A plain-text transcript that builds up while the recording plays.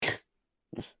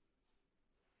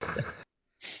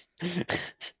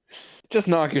Just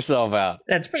knock yourself out.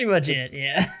 That's pretty much it,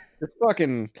 yeah. Just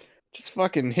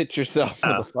fucking hit yourself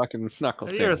with a fucking knuckle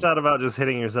Have you ever sandwich. thought about just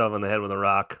hitting yourself in the head with a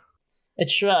rock? I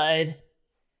tried.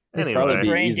 Anyway. Probably be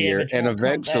brain easier, damage and won't come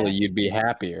eventually back. you'd be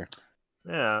happier.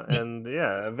 Yeah, and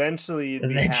eventually you'd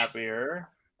be happier.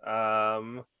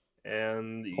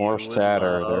 And you Or would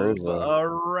sadder, there love is a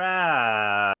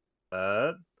rat.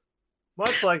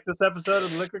 Much like this episode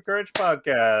of the Liquid Courage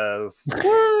podcast.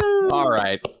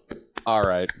 All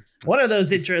right. One of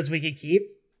those intros we can keep.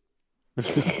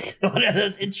 One of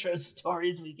those intro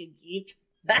stories we can keep.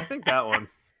 I think that one.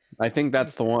 I think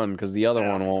that's the one, because the other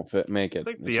one won't make it. I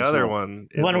think the other one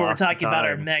is One where we're lost to talking about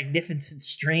our time. magnificent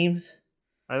streams.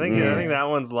 I think that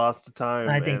one's lost to time.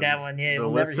 I think and that one, yeah. The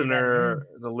we'll never hear that listener,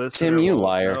 the listener, Tim, you won't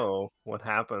liar. know what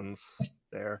happens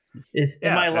there.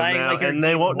 Am I lying? And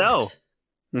they won't know.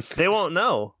 They won't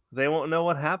know. They won't know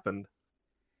what happened.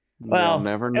 Well, They'll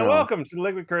never know. And welcome to the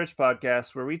Liquid Courage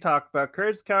podcast, where we talk about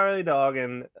Courage the Cowardly Dog.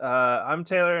 And I'm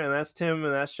Taylor, and that's Tim,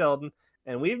 and that's Sheldon.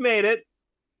 And we've made it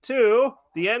to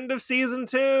the end of season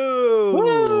 2.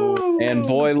 Woo! And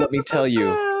boy, let me tell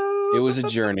you, it was a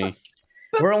journey.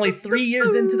 We're only 3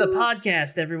 years into the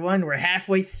podcast, everyone. We're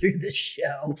halfway through the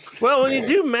show. Well, when you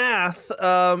do math,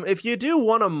 if you do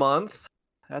one a month,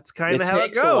 that's kind of how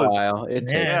it goes. It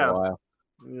takes a while.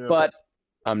 Yeah. But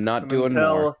I'm not doing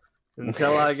more.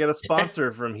 Until I get a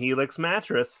sponsor from Helix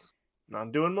Mattress.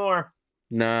 Not doing more.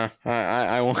 Nah,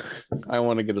 I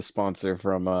want to get a sponsor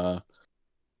from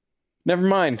never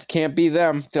mind. Can't be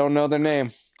them. Don't know their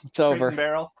name. It's over.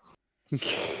 Barrel.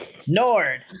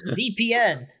 Nord,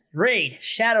 VPN, Raid,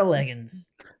 Shadow Leggings.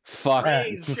 Fuck.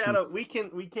 Raid Shadow. We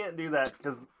can't do that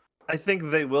because I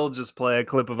think they will just play a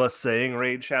clip of us saying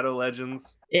Raid Shadow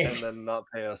Legends and then not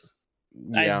pay us.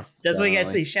 Yeah, that's what you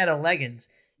guys say. Shadow Leggings.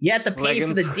 You have to pay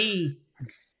for the D.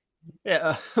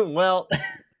 Yeah. Well,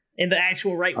 in the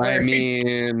actual right word. I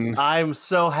mean, I'm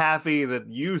so happy that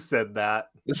you said that.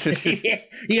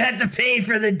 You have to pay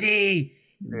for the D.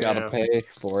 Gotta pay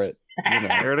for it. You know.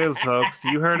 There it is, folks.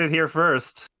 You heard it here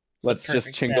first. Let's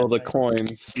just jingle the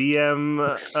coins.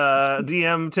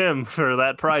 DM Tim for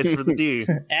that price for the D.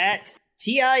 At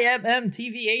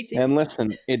TIMMTV18. And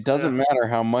listen, it doesn't matter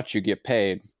how much you get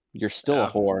paid. You're still a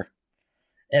whore.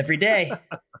 Every day.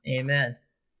 Amen.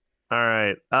 All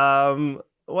right.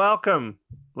 Welcome,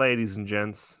 ladies and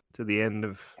gents, to the end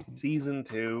of season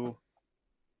 2.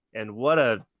 And what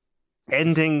a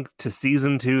ending to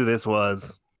season 2 this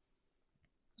was.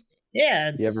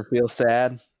 Yeah. You ever feel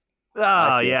sad?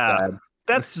 Oh, yeah. Sad.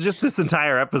 That's just this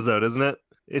entire episode, isn't it?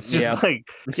 It's just like,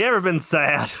 you ever been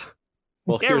sad?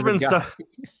 Well, you ever been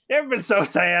so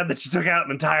sad that you took out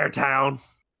an entire town?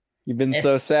 You've been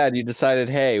so sad, you decided,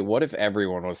 hey, what if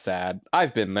everyone was sad?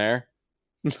 I've been there.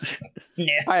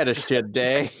 I had a shit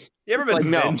day. You ever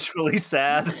been vengefully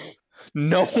sad?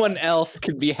 No one else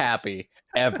could be happy,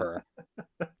 ever.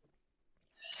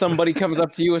 Somebody comes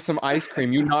up to you with some ice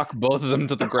cream, you knock both of them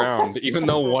to the ground, even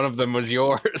though one of them was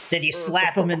yours. Then you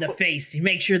slap them in the face. You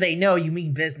make sure they know you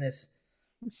mean business.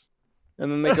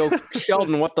 And then they go,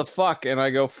 Sheldon, what the fuck? And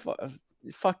I go,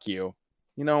 fuck you.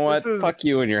 You know what? Fuck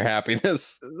you and your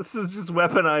happiness. This is just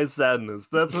weaponized sadness.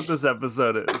 That's what this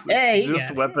episode is. It's just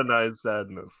weaponized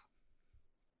sadness.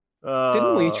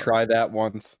 Didn't we try that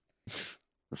once?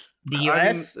 The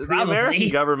U.S.? The American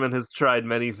government has tried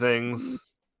many things.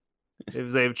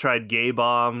 They've tried gay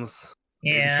bombs.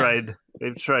 Yeah.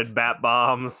 They've tried bat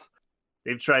bombs.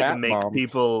 They've tried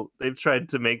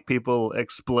to make people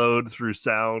explode through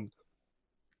sound.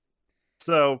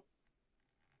 So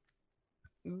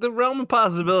the realm of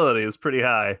possibility is pretty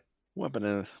high.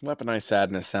 Weaponized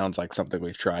sadness sounds like something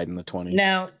we've tried in the 20s.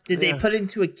 Now, did they put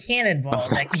into a cannonball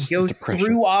that can go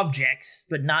through objects,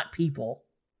 but not people?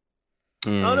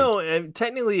 Oh, no.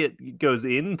 Technically, it goes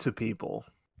into people.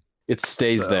 It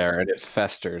stays there, and it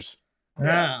festers.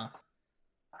 Oh.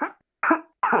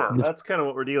 That's kind of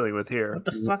what we're dealing with here. What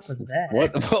the fuck was that?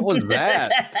 What was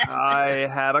that? I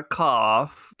had a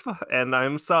cough, and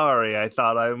I'm sorry. I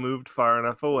thought I moved far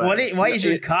enough away. Why is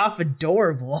your cough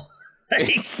adorable?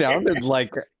 It sounded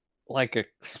like a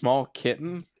small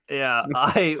kitten. Yeah,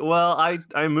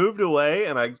 I moved away,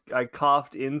 and I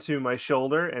coughed into my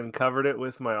shoulder and covered it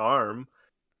with my arm,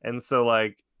 and so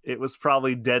it was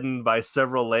probably deadened by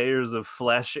several layers of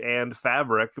flesh and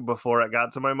fabric before it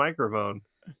got to my microphone.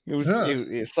 It was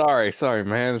sorry,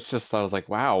 man. It's just I was like,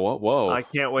 wow, whoa. I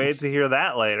can't wait to hear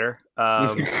that later.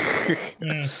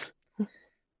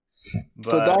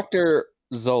 So Dr.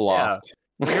 Zalost,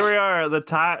 Here we are, the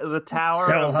tower of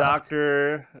Zalost.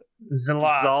 Dr.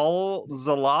 Zalost.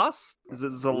 Zalost? Is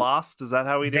it Zalost? Is that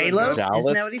how we do it? Zalost? Joe?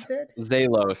 Isn't that what he said?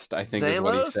 Zalost, I think is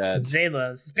what he Zalost? said.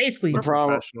 Zalost. It's basically The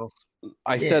problem, Professionals.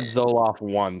 I said Zoloft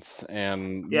once,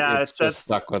 and Yeah, it's just that's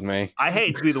stuck with me. I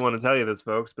hate to be the one to tell you this,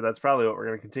 folks, but that's probably what we're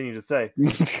going to continue to say.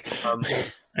 I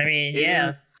mean, It yeah.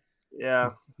 is- yeah.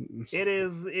 It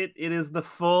is the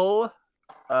full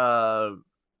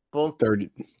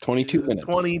 22 minutes.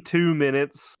 22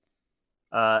 minutes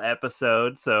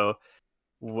episode. So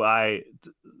I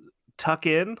tuck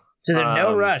in. So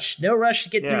there's no rush to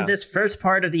get yeah. through this first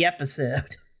part of the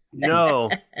episode. No,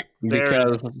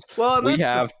 Because we that's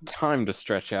have time to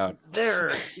stretch out.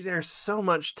 There's so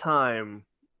much time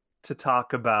to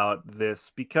talk about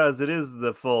this because it is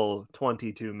the full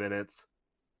 22 minutes,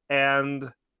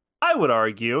 and I would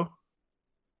argue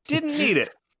didn't need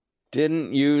it.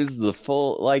 Didn't use the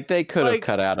full, like they could have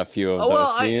cut out a few of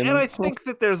those scenes. And I think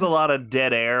that there's a lot of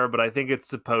dead air, but I think it's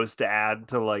supposed to add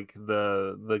to like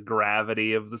the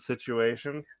gravity of the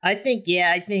situation. I think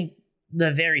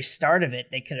the very start of it,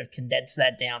 they could have condensed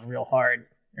that down real hard,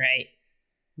 right?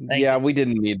 Like, yeah, we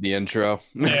didn't need the intro.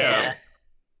 Yeah.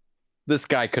 This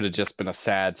guy could have just been a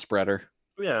sad spreader.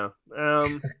 Yeah.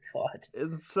 God.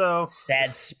 So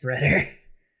sad spreader.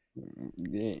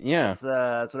 Yeah.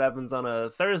 That's what happens on a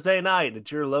Thursday night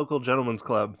at your local gentleman's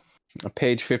club.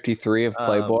 Page 53 of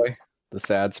Playboy, the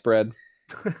sad spread.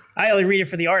 I only read it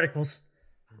for the articles.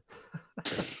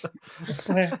 I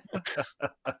swear.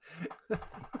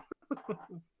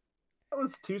 That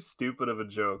was too stupid of a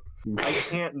joke. I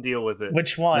can't deal with it.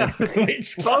 Which one?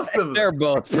 Which Both of them. They're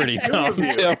both pretty dumb.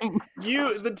 Tim.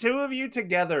 The two of you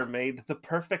together made the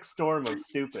perfect storm of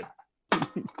stupid.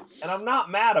 And I'm not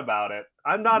mad about it.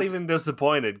 I'm not even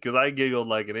disappointed because I giggled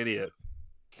like an idiot.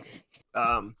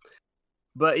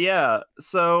 But yeah,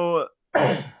 so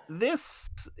this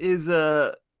is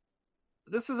a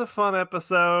fun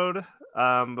episode.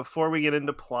 Before we get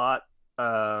into plot,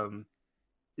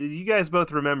 you guys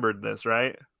both remembered this,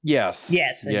 right? Yes.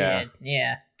 Yes, I did.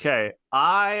 Yeah. Okay,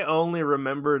 I only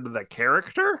remembered the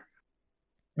character.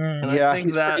 Mm. Yeah,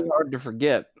 he's pretty hard to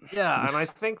forget. Yeah, and I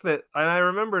think that, and I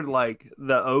remembered like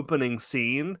the opening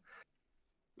scene,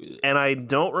 and I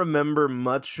don't remember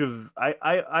much of.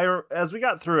 I as we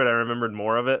got through it, I remembered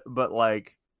more of it, but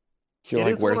like, you're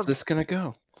like, where's this gonna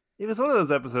go? It was one of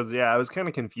those episodes. Yeah, I was kind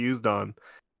of confused on,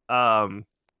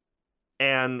 and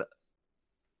I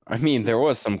mean, there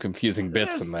was some confusing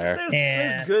bits in there.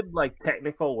 There's good like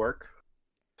technical work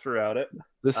throughout it.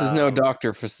 This is no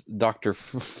Dr.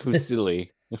 Fusili.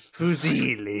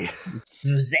 Fusili.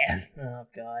 Fuzel. Oh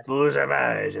god.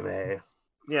 Fusili.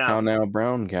 Yeah. How now,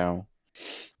 brown cow?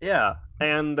 Yeah,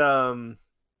 and God,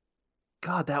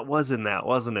 that was in that,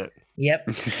 wasn't it?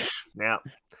 Yep. Yeah.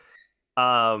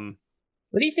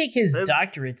 What do you think his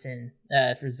doctorate's in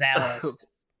for Zalost?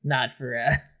 Not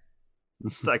for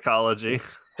psychology.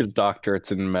 His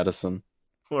doctorate's in medicine.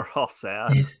 We're all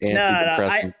sad.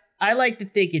 No. I like to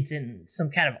think it's in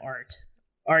some kind of art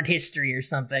history or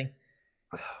something.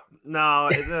 No,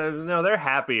 they're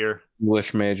happier.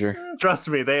 English major. Trust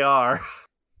me, they are.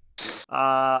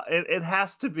 It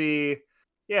has to be.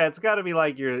 Yeah, it's got to be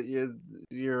like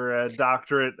your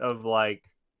doctorate of like,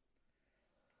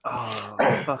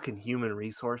 fucking human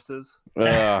resources.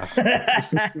 What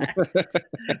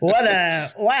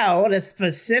a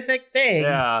specific thing.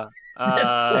 Yeah.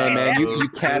 Hey man, you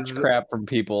catch crap from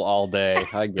people all day.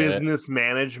 I get business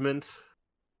management.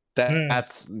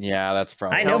 That's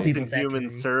probably. I know people in human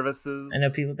services. I know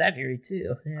people that degree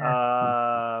too.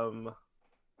 Yeah.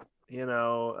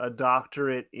 A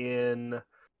doctorate in,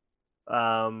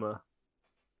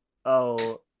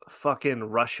 fucking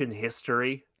Russian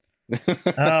history.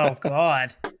 Oh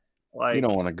God. Like, you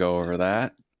don't want to go over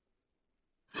that.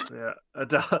 Yeah,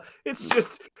 it's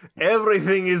just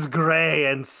everything is gray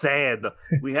and sad.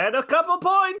 We had a couple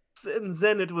points, and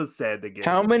then it was sad again.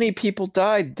 How many people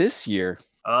died this year?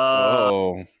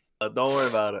 Don't worry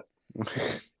about it.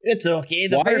 It's okay.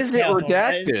 Why is it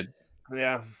redacted?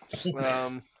 Yeah,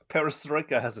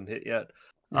 Perestroika hasn't hit yet.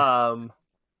 Jeez,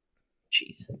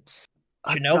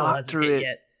 Chernobyl hasn't hit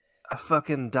yet. A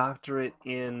fucking doctorate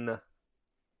in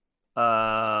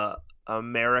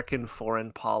American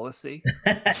foreign policy.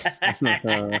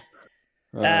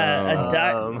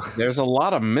 There's a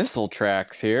lot of missile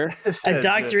tracks here. A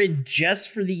doctorate just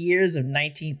for the years of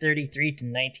 1933 to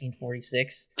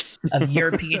 1946 of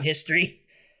European history.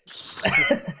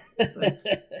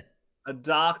 A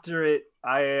doctorate,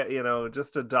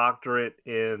 just a doctorate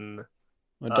in...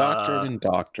 A doctorate in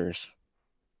doctors.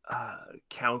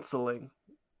 Counseling.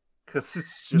 Because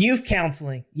it's just... Youth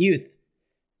counseling. Youth.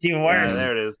 It's even worse.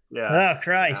 There it is. Yeah. Oh,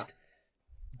 Christ.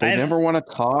 They never want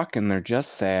to talk, and they're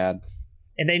just sad.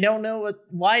 And they don't know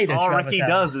why they're All traumatized. Ricky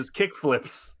does is kick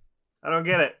flips. I don't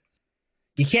get it.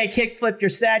 You can't kickflip your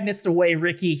sadness away,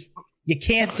 Ricky. You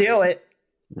can't do it.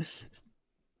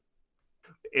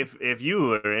 If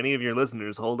you or any of your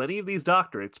listeners hold any of these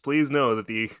doctorates, please know that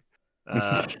the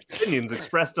opinions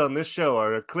expressed on this show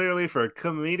are clearly for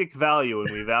comedic value,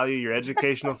 and we value your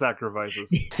educational sacrifices.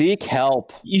 Seek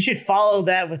help. You should follow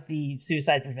that with the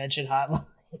suicide prevention hotline.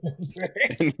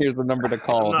 And here's the number to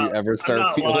call if you ever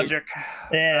start feeling. Logic.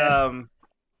 Yeah.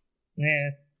 Yeah.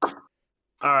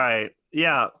 All right.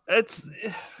 Yeah.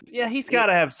 He's got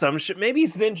to have some shit. Maybe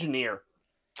he's an engineer.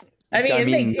 I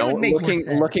mean, it would make more sense.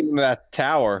 Looking at that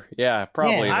tower, yeah,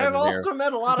 probably. Yeah, I've also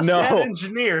met a lot of sad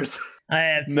engineers. I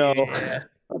have to. No, yeah.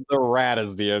 The rat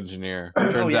is the engineer.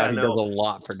 Turns out he does a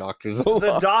lot for doctors.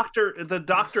 The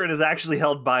doctorate is actually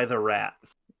held by the rat.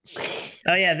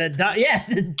 Oh yeah,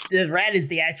 the rat is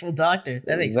the actual doctor.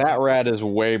 That makes sense. That rat is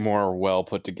way more well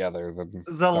put together than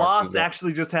Zalost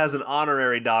actually just has an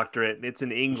honorary doctorate, and it's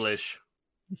in English.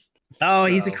 Oh,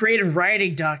 he's a creative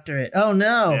writing doctorate. Oh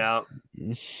no.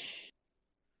 Yeah.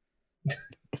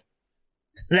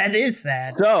 That is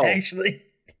sad. So, actually.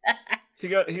 He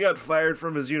got fired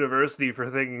from his university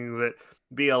for thinking that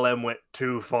BLM went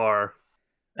too far.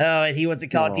 Oh, and he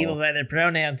wasn't calling people by their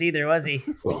pronouns either, was he?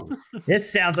 This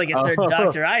sounds like a certain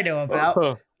doctor I know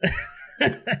about.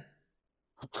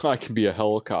 I can be a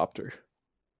helicopter.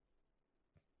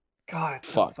 God,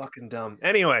 it's so fucking dumb.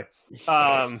 Anyway,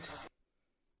 I'm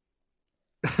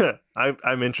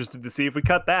interested to see if we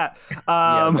cut that.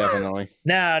 Yeah, definitely.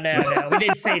 No. We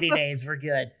didn't say any names. We're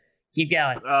good. Keep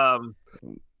going.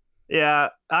 Yeah,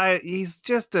 he's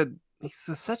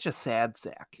such a sad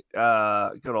sack.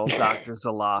 Good old Dr.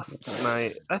 Zalost.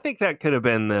 And I think that could have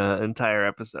been the entire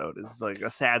episode. It's like a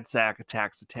sad sack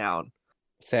attacks a town.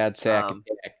 Sad sack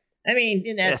attack. I mean,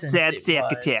 in essence, sad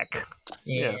sack attack.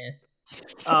 Yeah.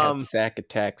 Sad sack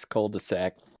attacks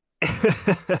cul-de-sac.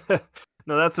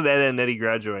 No, that's when Ed and Eddie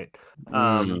graduate.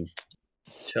 Oh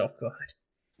God.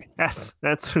 That's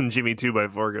when Jimmy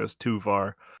 2x4 goes too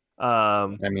far.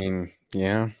 I mean,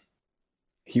 yeah.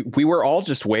 We were all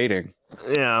just waiting.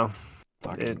 Yeah.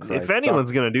 If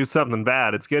anyone's going to do something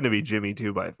bad, it's going to be Jimmy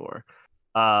 2x4.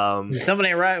 Something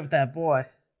ain't right with that boy.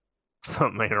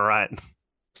 Something ain't right.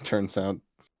 Turns out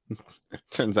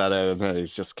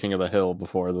he's just king of the hill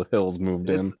before the hills moved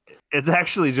in. It's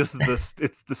actually just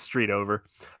it's the street over.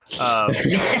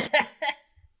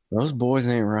 Those boys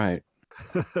ain't right.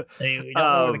 Hey, we don't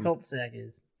know where the cul-de-sac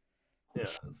is. Yeah.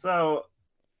 So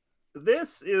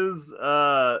this is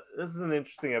an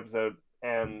interesting episode,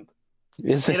 and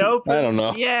it opens. I don't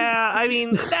know. Yeah, I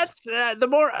mean that's the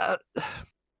more.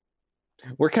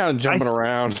 We're kind of jumping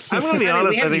around. I'm gonna be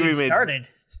honest. I think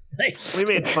we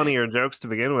made funnier jokes to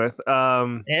begin with.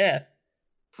 Yeah.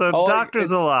 So Dr.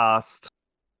 Zalost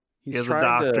is a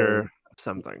doctor of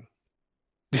something.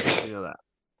 You know that.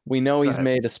 We know he's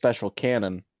made a special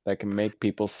cannon that can make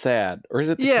people sad. Or is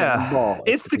it the cannonball?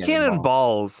 It's the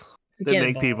cannonballs that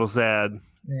make people sad.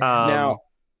 Yeah. Now,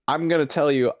 I'm going to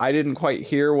tell you, I didn't quite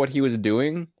hear what he was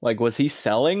doing. Like, was he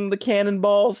selling the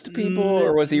cannonballs to people,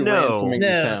 or was he ransoming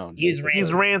the town? He's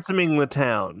ransoming the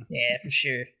town. Yeah, for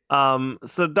sure.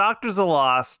 So Dr.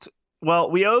 Zalost, well,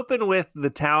 we open with the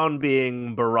town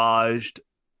being barraged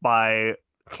by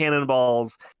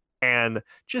cannonballs and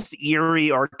just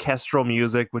eerie orchestral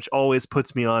music, which always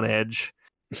puts me on edge.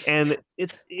 And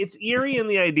it's eerie in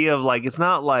the idea of like it's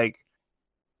not like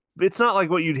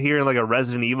what you'd hear in like a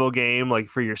Resident Evil game, like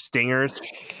for your stingers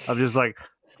of just like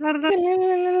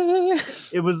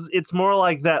it's more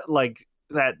like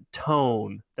that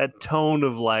tone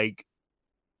of like,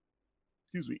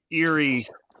 excuse me, eerie.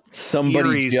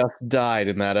 Somebody just died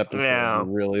in that episode. I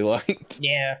really liked.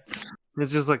 Yeah.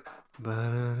 It's just like.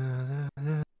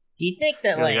 Do you think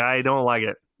that like I don't like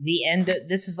it? The end of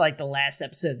this is like the last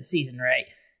episode of the season, right?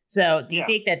 So do you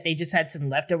think that they just had some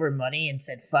leftover money and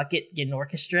said, "Fuck it, get an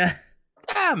orchestra"?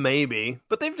 Maybe,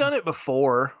 but they've done it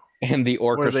before. And the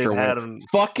orchestra went,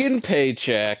 fucking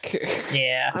paycheck.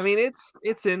 Yeah. I mean,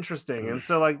 it's interesting. And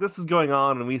so like this is going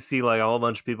on and we see like a whole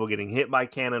bunch of people getting hit by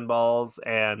cannonballs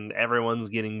and everyone's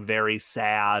getting very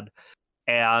sad.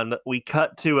 And we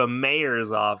cut to a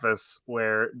mayor's office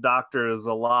where Dr.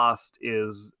 Zalost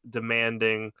is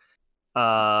demanding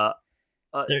a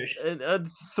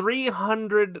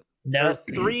 33,330,000.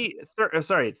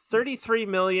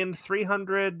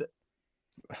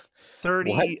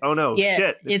 Oh no, yeah,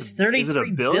 shit. It's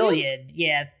 33 billion.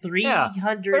 Yeah,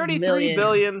 300 33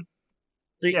 billion.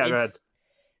 Yeah, go ahead.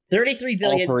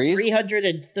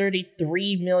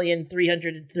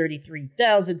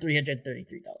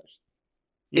 $33,333,333,333.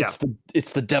 Yeah,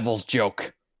 It's the devil's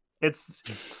joke. it's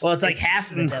like half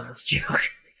of the devil's joke.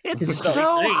 it's It's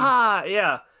so only 3. high.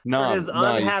 Yeah, No, for his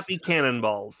unhappy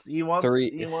cannonballs. He wants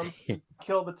 3. he wants to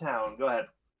kill the town. Go ahead.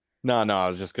 No, I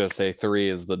was just gonna say 3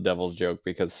 is the devil's joke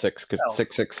because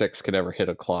 666 could never hit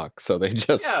a clock, so they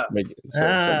just make it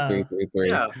so it's like 333.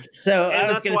 Yeah. So And I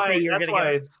was going to say you're that's going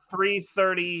to go. why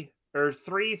 3:30 or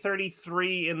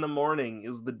 3:33 in the morning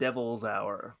is the devil's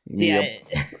hour. See, Yep.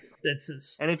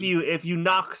 that's And if you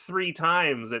knock 3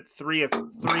 times at 3 in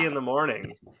the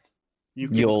morning, you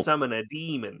can You'll- summon a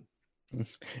demon.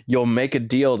 You'll make a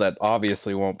deal that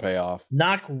obviously won't pay off.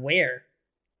 knock where?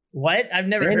 What? I've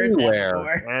never heard Anywhere. that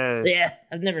before. Yeah,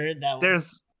 I've never heard that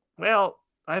one.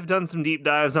 I've done some deep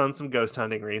dives on some ghost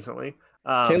hunting recently.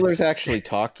 Taylor's actually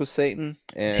talked with Satan,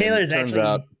 and Taylor's turns actually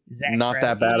out Zach not Braff.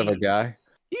 that bad of a guy.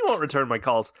 He won't return my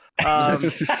calls.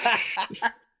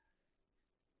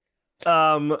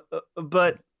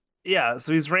 But yeah,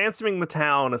 so he's ransoming the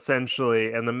town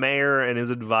essentially, and the mayor and his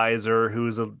advisor,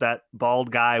 who's that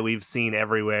bald guy we've seen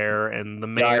everywhere, and the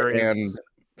mayor and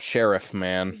sheriff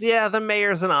man. Yeah, the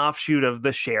mayor's an offshoot of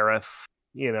the sheriff.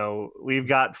 You know, we've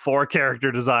got 4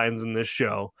 character designs in this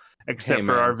show, except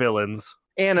for man. our villains.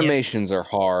 Animations are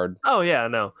hard. Oh yeah,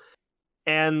 no.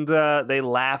 And they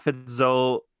laugh at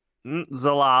Zalost,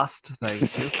 thank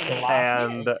you.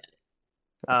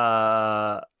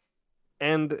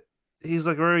 And he's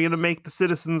like, "We're gonna make the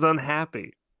citizens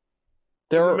unhappy."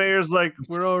 The mayor's like,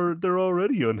 "They're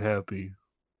already unhappy."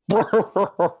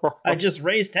 I just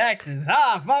raised taxes.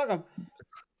 Fuck them.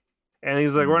 And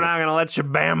he's like, "We're not gonna let you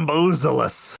bamboozle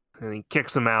us." And he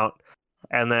kicks him out.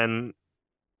 And then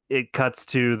it cuts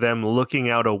to them looking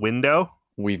out a window.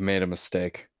 We've made a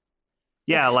mistake.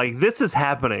 Yeah, like this is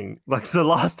happening. Like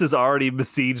Zalost has already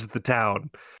besieged the town.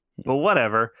 But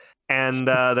whatever. And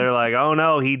they're like, "Oh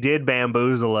no, he did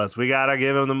bamboozle us. We gotta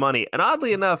give him the money." And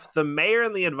oddly enough, the mayor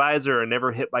and the advisor are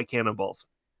never hit by cannonballs.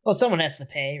 Well, someone has to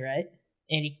pay, right?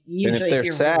 And usually, and if they're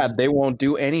sad, they won't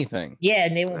do anything. Yeah,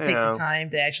 and they won't take the time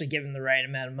to actually give them the right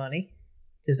amount of money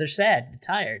because they're sad, they're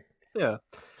tired. Yeah,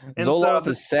 and Zoloft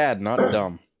is sad, not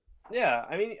dumb. Yeah,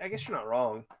 I mean, I guess you're not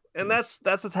wrong. And that's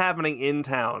what's happening in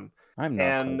town. I'm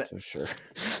not quite so sure.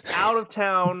 Out of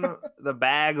town, the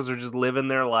Bags are just living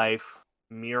their life.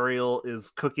 Muriel is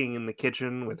cooking in the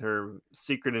kitchen with her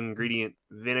secret ingredient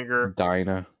vinegar.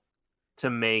 Dinah. To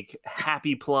make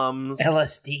happy plums.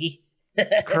 LSD.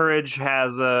 Courage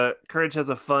has a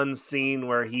fun scene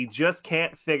where he just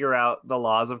can't figure out the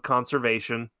laws of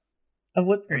conservation. Of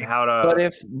whipped cream. How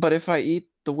to But if I eat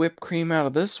the whipped cream out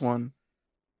of this one,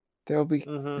 there'll be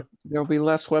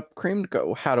less whipped cream to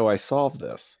go. How do I solve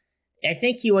this? I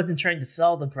think he wasn't trying to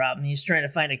solve the problem. He was trying to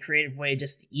find a creative way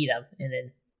just to eat them and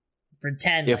then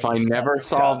pretend. If I never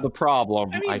solve the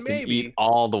problem, I can eat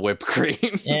all the whipped cream.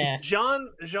 Yeah. Jean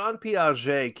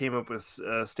Piaget came up with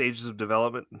stages of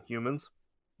development in humans,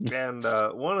 and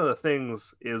one of the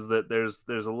things is that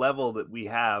there's a level that we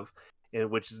have,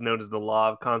 which is known as the law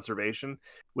of conservation,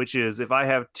 which is if I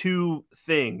have 2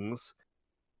 things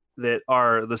that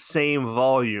are the same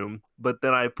volume, but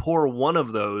then I pour one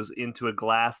of those into a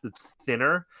glass that's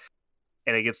thinner,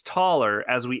 and it gets taller.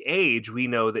 As we age, we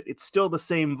know that it's still the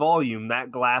same volume. That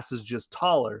glass is just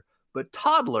taller. But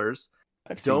toddlers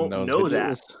don't know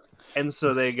that. And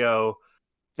so they go,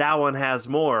 that one has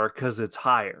more because it's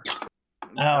higher.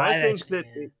 I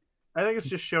think it's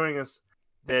just showing us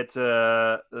that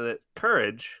that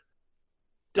Courage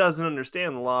doesn't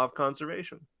understand the law of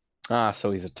conservation.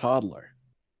 So he's a toddler.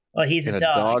 Well, he's in a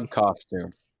dog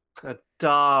costume. A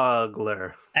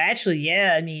dogler. Actually,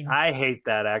 yeah. I mean, I hate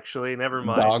that. Actually, never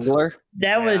mind. Dogler.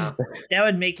 That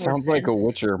would make more sense. Sounds like a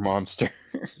Witcher monster.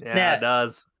 Yeah, it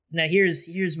does. Now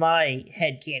here's my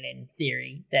headcanon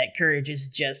theory that Courage is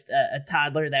just a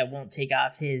toddler that won't take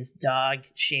off his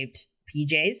dog-shaped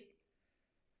PJs.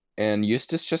 And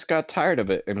Eustace just got tired of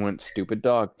it and went stupid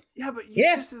dog. Yeah, but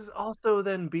Eustace is also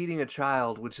then beating a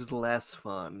child, which is less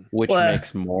fun. Which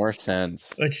makes more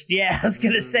sense. Which, I was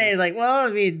going to say, like, well, I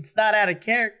mean, it's not out of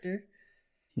character.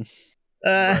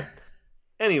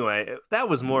 Anyway, that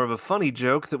was more of a funny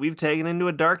joke that we've taken into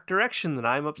a dark direction that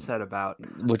I'm upset about.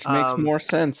 Which makes more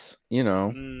sense, you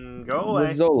know. Go away.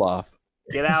 With Zoloft.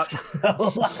 Get out.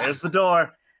 There's the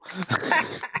door.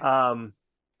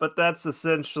 But that's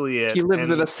essentially it. He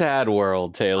lives in a sad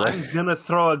world, Taylor. I'm gonna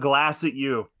throw a glass at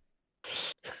you.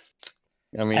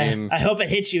 I mean, I hope it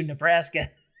hits you,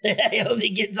 Nebraska. I hope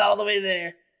it gets all the way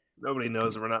there. Nobody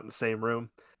knows that we're not in the same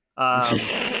room.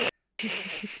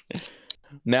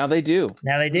 Now they do.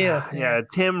 Now they do. Yeah,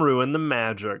 Tim ruined the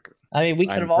magic. I mean, we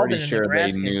could I'm have all pretty been in sure they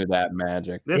Nebraska. knew that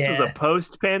magic. This was a Yeah.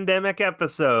 post-pandemic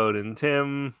episode, and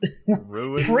Tim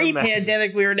ruined the magic.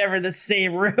 Pre-pandemic, we were never in the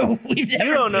same room. We've never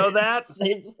You don't know been in that. the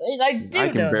same place. I do I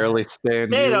know can barely that.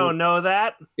 stand They you don't know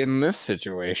that. in this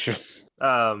situation.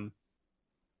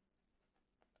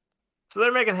 So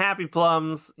they're making Happy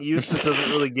Plums. Eustace doesn't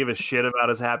really give a shit about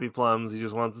his Happy Plums. He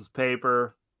just wants his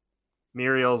paper.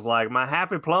 Muriel's like, my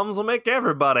Happy Plums will make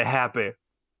everybody happy.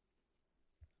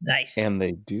 Nice. And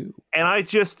they do. And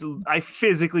I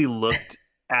physically looked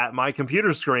at my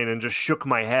computer screen and just shook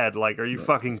my head like, are you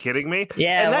fucking kidding me?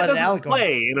 Yeah, and that what an doesn't algorithm.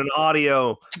 play in an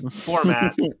audio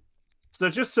format. So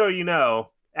just so you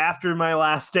know, after my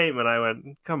last statement, I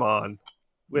went, come on,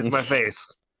 with my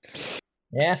face.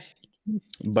 Yeah.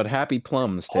 But Happy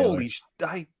Plums, Taylor.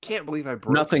 I can't believe I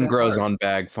broke Nothing that grows heart. on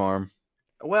Bag Farm.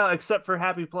 Well, except for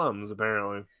Happy Plums,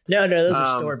 apparently. No, those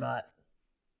are store-bought.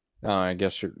 Oh, I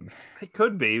guess you're... It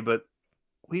could be, but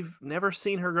we've never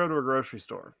seen her go to a grocery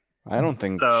store. I don't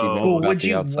think So- she knows Well, about would the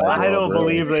you outside want I world, don't to?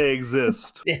 really. believe they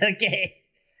exist. Okay.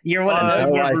 You're one of I've those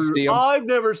Until I guys. see 'em. I've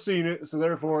never seen it, so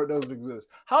therefore it doesn't exist.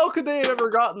 How could they have ever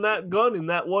gotten that gun in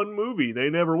that one movie? They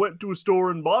never went to a store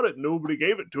and bought it. Nobody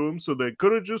gave it to them, so they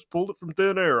could have just pulled it from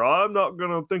thin air. I'm not going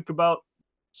to think about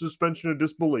suspension of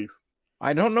disbelief.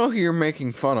 I don't know who you're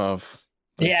making fun of.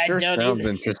 It Yeah, I sure don't sounds either.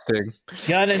 interesting.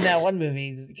 Gun in that one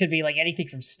movie. It could be like anything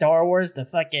from Star Wars to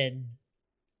fucking,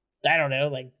 I don't know,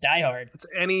 like Die Hard. It's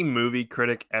any movie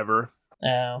critic ever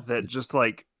Oh. that just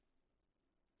like,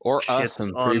 Or us Shits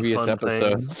in on previous fun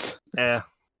episodes. eh.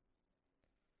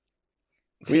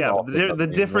 So We've yeah, all picked up the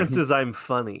names, difference right? is I'm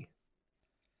funny.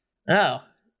 Oh.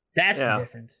 That's Yeah. the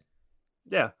difference.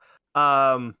 Yeah.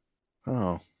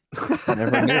 Oh,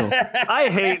 never knew. I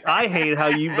hate how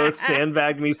you both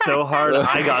sandbagged me so hard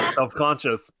I got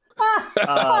self-conscious.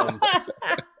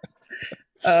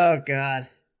 Oh, God.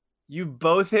 You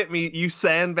both hit me. You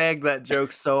sandbagged that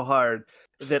joke so hard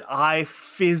that I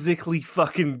physically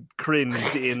fucking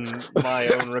cringed in my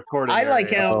own recording. I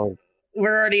like area. how Oh,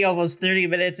 we're already almost 30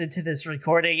 minutes into this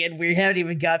recording and we haven't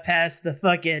even got past the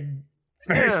fucking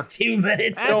first 2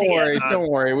 minutes. That's of the don't worry, episode.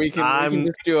 don't worry. We can I'm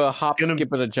just do a hop, gonna-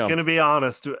 skip, and a jump. Gonna be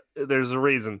honest, there's a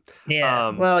reason. Yeah.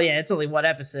 Well, yeah, it's only one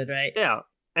episode, right? Yeah,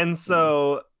 and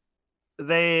so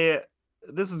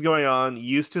this is going on.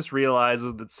 Eustace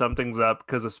realizes that something's up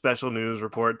because a special news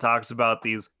report talks about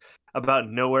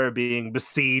nowhere being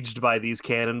besieged by these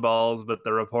cannonballs, but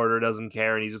the reporter doesn't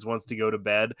care and he just wants to go to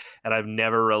bed. And I've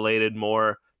never related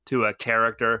more to a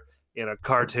character in a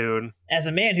cartoon. As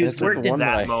a man who's That's like worked the in one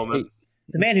that that I moment. hate.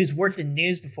 the man who's worked in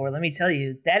news before, let me tell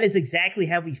you, that is exactly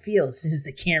how we feel as soon as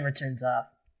the camera turns off.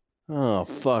 Oh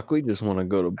fuck, we just want to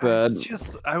go to bed.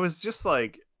 I was just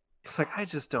like, it's like I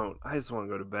just want to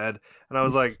go to bed. And I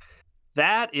was like,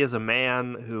 that is a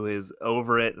man who is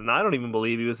over it, and I don't even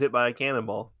believe he was hit by a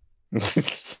cannonball.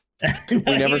 We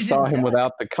never saw him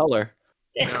without the color.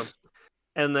 Yeah.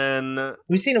 And then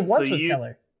We've seen him once So with you-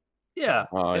 color. yeah.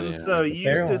 Oh, And yeah, so I guess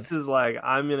Eustace is like,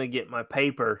 I'm gonna get my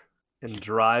paper, and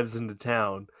drives into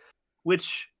town.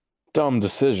 Which Dumb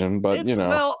decision, but it's you know,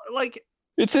 well, like,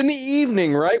 it's in the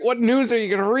evening, right? What news are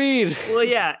you gonna read? well,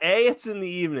 yeah, A, it's in the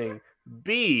evening.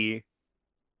 B,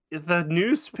 the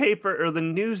newspaper or the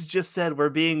news just said we're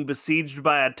being besieged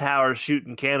by a tower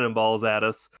shooting cannonballs at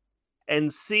us.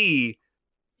 And C,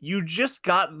 you just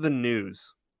got the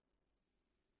news.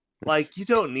 Like, you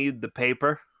don't need the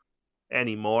paper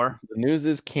anymore. The news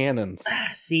is cannons.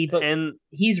 See, but And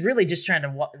he's really just trying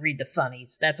to read the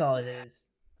funnies. That's all it is.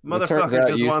 It turns motherfucker out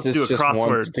just wants to do a Eustace just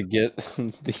wants crossword. to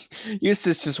get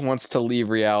Eustace just wants to leave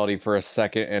reality for a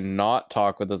second and not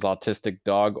talk with his autistic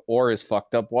dog or his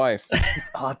fucked up wife. His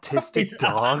autistic It's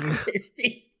dog.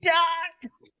 autistic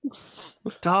dog.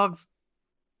 Dogs,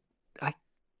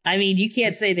 I mean, you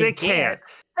can't say they can't.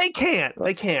 They can't,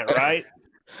 right?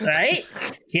 right?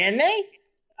 Can they?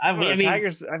 I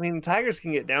mean, Tigers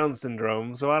can get Down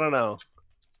syndrome, so I don't know.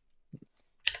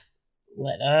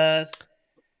 let us.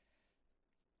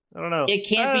 I don't know. It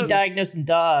can't be diagnosed in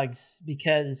dogs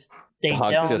because they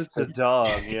Dog don't. It's a dog,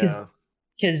 yeah.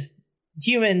 Because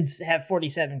humans have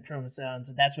 47 chromosomes,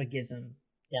 and that's what gives them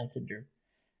Down syndrome,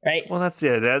 right? Well, that's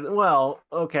it. Well,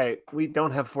 okay, we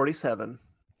don't have 47.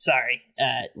 Sorry,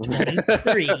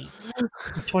 23,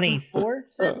 24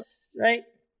 sets, right?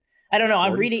 I don't know.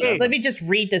 I'm reading. 48. Let me just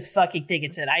read this fucking thing.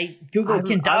 It said, "I Googled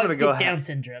can I'm dogs gonna go get Down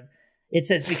syndrome." It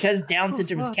says because Down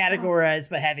syndrome is categorized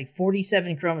by having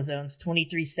 47 chromosomes,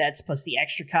 23 sets plus the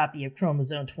extra copy of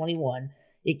chromosome 21,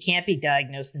 it can't be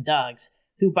diagnosed in dogs,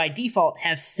 who by default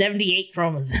have 78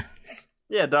 chromosomes.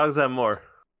 Yeah, dogs have more.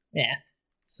 Yeah.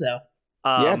 So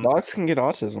Yeah, dogs can get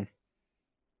autism.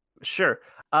 Sure.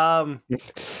 I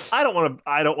don't want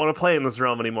to play in this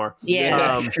realm anymore.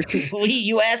 Yeah.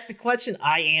 You asked the question,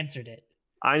 I answered it.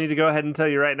 I need to go ahead and tell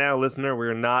you right now, listener,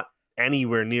 we're not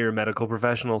anywhere near medical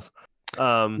professionals.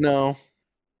 No.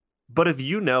 But if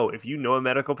you know a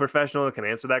medical professional that can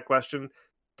answer that question,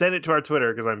 send it to our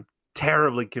Twitter because I'm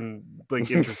terribly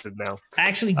interested now.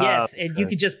 Actually, yes, and you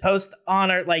can just post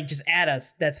on our just add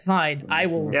us. That's fine. I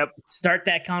will start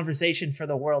that conversation for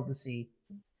the world to see.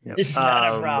 Yep. It's not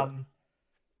a problem.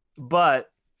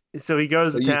 But so he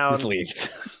goes to town.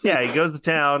 Yeah, he goes to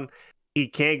town. He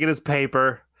can't get his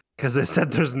paper because they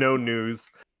said there's no news.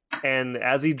 And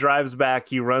as he drives back,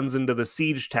 he runs into the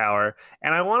siege tower.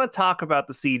 And I want to talk about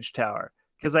the siege tower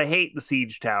because I hate the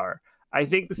siege tower. I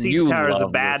think the siege tower is a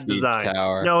bad design.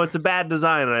 No, it's a bad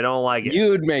design, and I don't like it.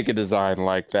 You'd make a design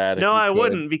like that. No, I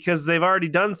wouldn't, because they've already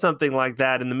done something like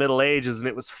that in the Middle Ages, and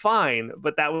it was fine.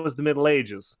 But that was the Middle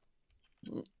Ages.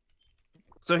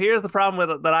 So here's the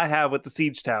problem that I have with the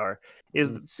siege tower: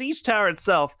 is that the siege tower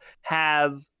itself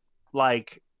has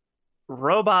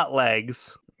robot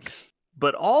legs,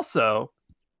 but also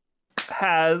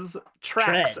has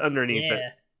tracks underneath it.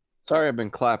 Sorry, I've been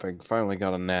clapping. Finally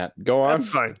got a gnat. Go on. That's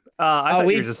fine. I thought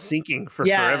you were just sinking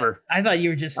forever. I thought you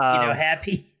were just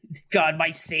happy. God,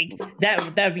 my sink. That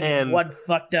would be one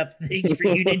fucked up thing for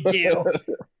you to do.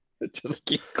 Just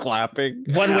keep clapping.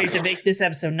 One way to make this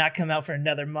episode not come out for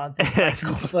another month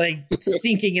is by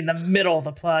sinking in the middle of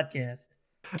the podcast.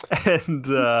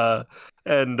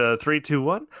 And 3, 2,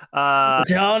 1.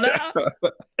 Don't know.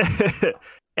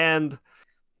 And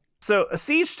so a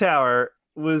siege tower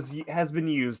has been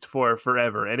used for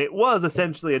forever, and it was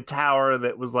essentially a tower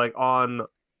that was on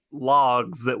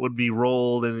logs that would be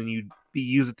rolled, and then you'd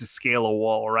use it to scale a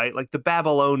wall, right? Like the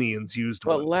Babylonians used.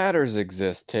 But ladders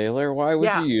exist, Taylor. Why would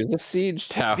you use a siege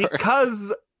tower?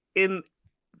 Because in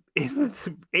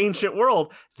the ancient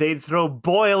world, they'd throw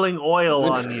boiling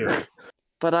oil on you.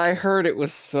 But I heard it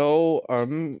was so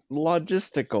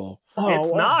unlogistical.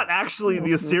 It's not actually.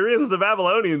 The Assyrians, the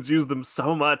Babylonians used them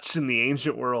so much in the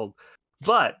ancient world.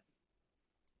 But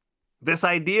this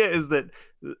idea is that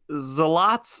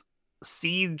Zalot's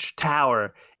siege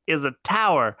tower is a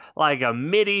tower, like a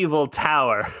medieval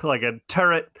tower, like a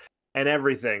turret and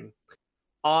everything,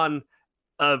 on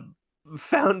a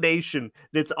foundation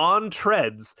that's on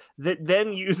treads that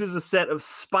then uses a set of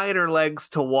spider legs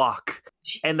to walk.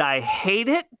 And I hate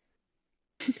it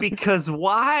because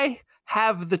why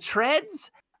have the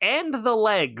treads and the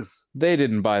legs? They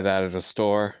didn't buy that at a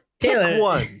store. Taylor, pick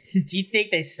one. Do you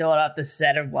think they stole it off the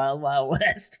set of Wild Wild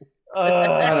West? I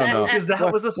don't know. Because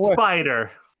that was a spider.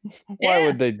 Why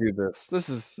would they do this? This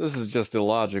is just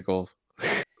illogical.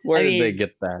 Where did they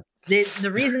get that?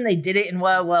 The reason they did it in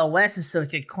Wild Wild West is so it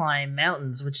could climb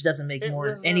mountains, which doesn't make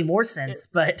any more sense.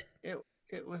 But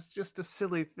it was just a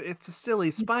silly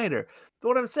spider. But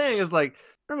what I'm saying is,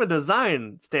 from a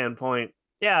design standpoint,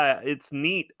 yeah, it's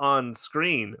neat on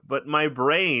screen, but my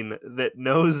brain that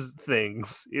knows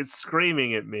things is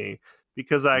screaming at me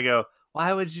because I go,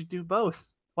 why would you do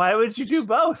both? Why would you do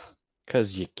both?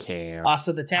 Because you can.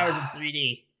 Also, the tower's in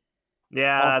 3D.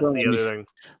 Yeah, that's the other thing.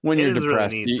 When you're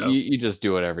depressed, really neat, you just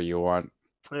do whatever you want.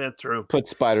 Yeah, true. Put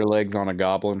spider legs on a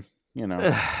goblin, Well,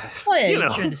 yeah, you're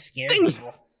trying to scare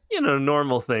people.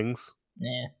 Normal things.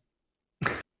 Yeah.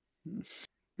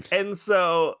 And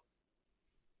so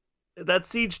that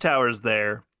siege tower's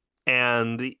there,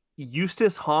 and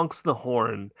Eustace honks the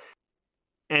horn,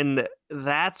 and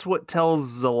that's what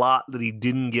tells Zalot that he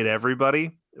didn't get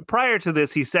everybody. Prior to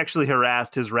this, he sexually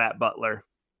harassed his rat butler.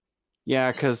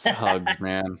 Yeah, because hugs,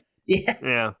 man. Yeah.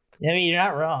 I mean, you're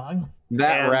not wrong.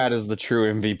 That rat is the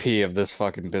true MVP of this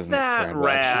fucking business. That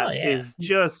rat is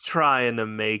just trying to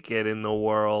make it in the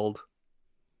world.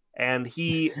 And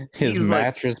his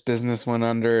mattress business went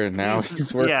under, and now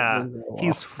he's working. Yeah,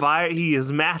 he's fired.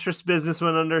 His mattress business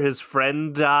went under. His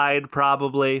friend died,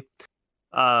 probably.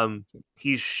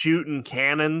 He's shooting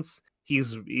cannons.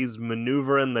 He's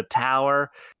maneuvering the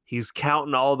tower. He's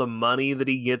counting all the money that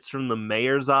he gets from the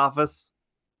mayor's office.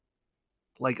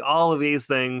 All of these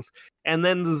things. And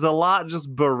then Zalot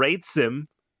just berates him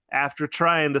after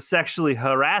trying to sexually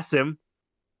harass him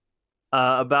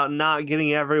about not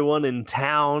getting everyone in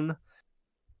town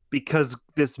because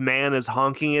this man is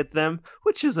honking at them,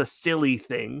 which is a silly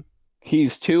thing.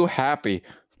 He's too happy.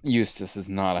 Eustace is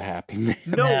not a happy man.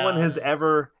 No one has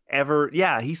ever,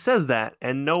 he says that,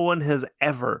 and no one has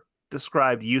ever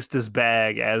described Eustace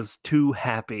Bagg as too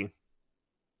happy.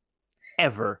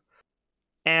 Ever.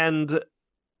 And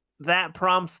that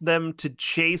prompts them to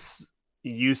chase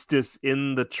Eustace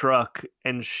in the truck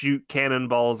and shoot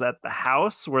cannonballs at the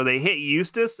house, where they hit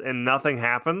Eustace and nothing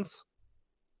happens.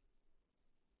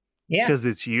 Yeah. Because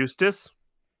it's Eustace.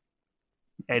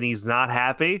 And he's not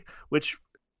happy, which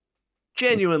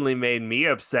genuinely made me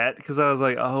upset because I was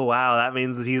like, oh, wow, that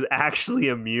means that he's actually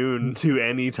immune to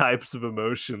any types of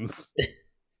emotions.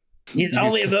 His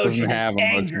only Eustace emotion doesn't is have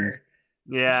emotions. anger.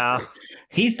 Yeah.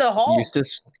 He's the Hulk.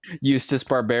 Eustace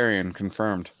Barbarian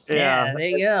confirmed. Yeah, there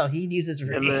you go. He uses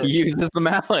rage. He uses the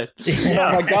mallet. Yeah.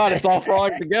 Oh my god, it's all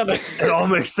falling together. It all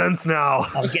makes sense now.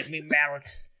 I'll get me mallet.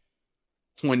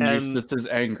 When And- Eustace is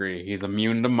angry, he's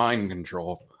immune to mind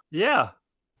control. Yeah.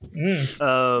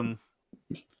 Mm.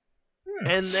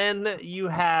 And then you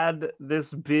had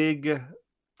this big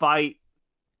fight.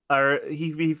 Or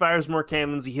he fires more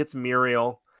cannons. He hits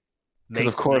Muriel. Because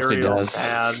of Makes course he Muriel does.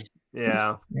 sad.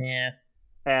 Yeah. Yeah.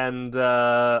 And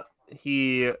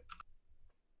he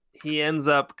ends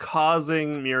up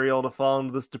causing Muriel to fall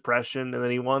into this depression, and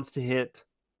then he wants to hit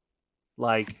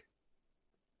like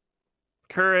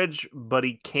Courage, but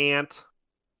he can't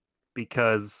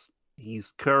because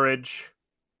he's Courage.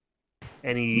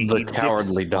 And he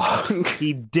cowardly dog.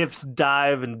 He dips,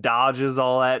 dive, and dodges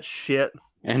all that shit.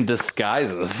 And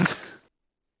disguises.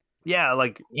 Yeah,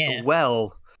 like Yeah.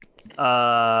 well.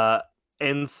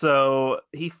 And so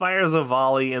he fires a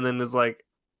volley and then is like,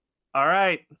 all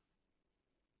right,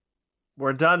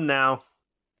 we're done now.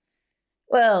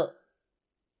 Well,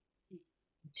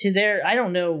 I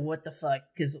don't know what the fuck,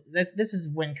 because this is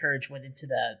when Courage went into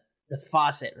the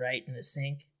faucet, right, in the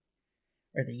sink,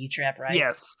 or the U-trap, right?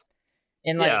 Yes.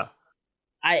 And like,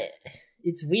 Yeah.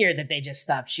 it's weird that they just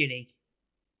stopped shooting,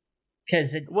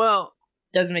 because it Well,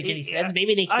 doesn't make any sense.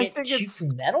 Maybe they I can't think shoot it's-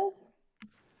 through metal.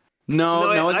 No,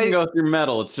 it can go through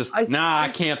metal. It's just, I I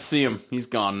can't see him. He's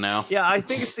gone now. yeah, I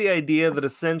think it's the idea that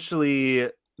essentially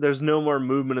there's no more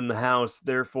movement in the house,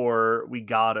 therefore we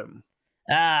got him.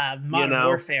 Modern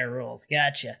Warfare rules.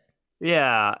 Gotcha.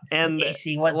 Yeah, and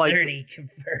AC 130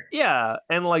 convert. yeah,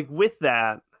 and like with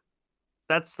that,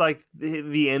 that's like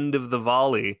the end of the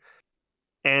volley.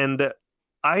 And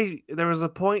there was a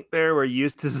point there where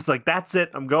Eustace is like, that's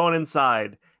it, I'm going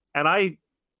inside. And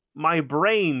my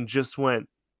brain just went,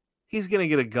 he's gonna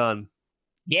get a gun.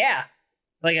 Yeah,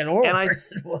 like an normal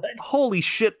person would. Holy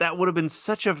shit, that would have been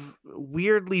such a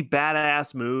weirdly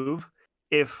badass move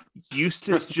if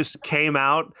Eustace just came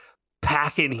out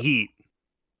packing heat.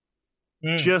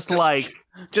 Just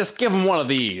give him one of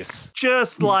these.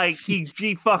 Just like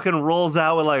he fucking rolls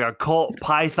out with like a Colt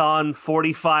Python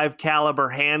 45 caliber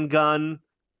handgun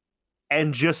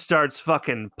and just starts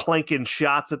fucking planking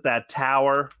shots at that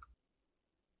tower.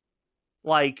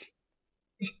 Like,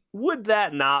 would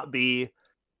that not be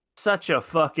such a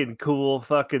fucking cool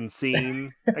fucking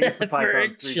scene? I guess the For a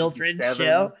Python's children's 357.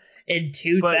 show in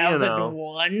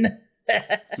 2001.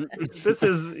 This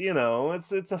is,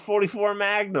 it's a 44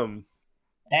 Magnum.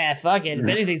 Fuck it. If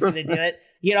anything's gonna do it.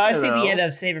 I see know. the end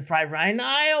of Saving Private Ryan.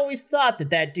 I always thought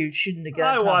that dude shouldn't have I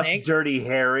got watched Dirty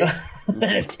Harry. that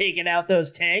have taken out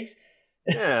those tanks.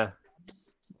 Yeah.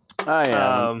 I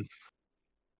am.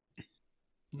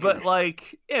 But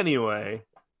like, anyway,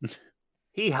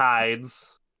 he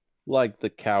hides. Like the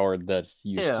coward that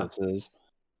Eustace is.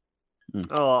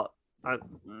 Oh,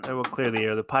 I will clear the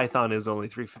air. The Python is only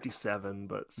 357,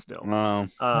 but still.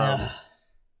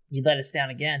 You let us down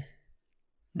again.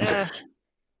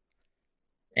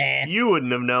 You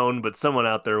wouldn't have known, but someone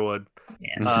out there would.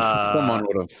 Yeah. Someone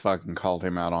would have fucking called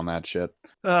him out on that shit.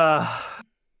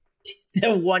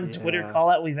 The one Twitter call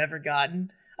out we've ever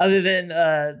gotten, other than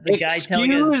the guy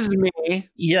telling us, "Excuse me."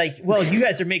 You're like, well, you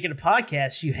guys are making a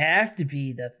podcast. You have to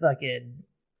be the fucking.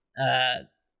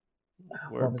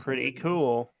 We're pretty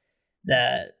cool.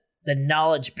 The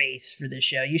knowledge base for this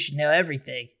show. You should know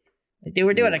everything. Like they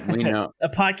were doing a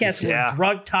podcast with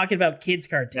drunk talking about kids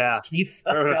cartoons. Yeah. Can you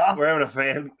fuck off? We're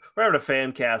having a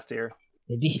fan cast here.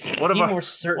 Maybe one of be our, more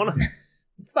certain.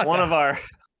 One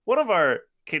of our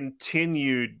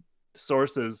continued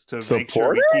sources to make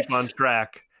sure we keep on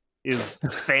track is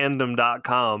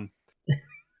fandom.com.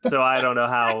 So I don't know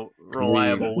how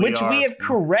reliable we are. Which we have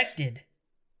corrected.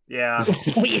 Yeah.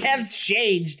 We have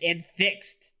changed and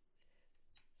fixed.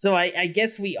 So I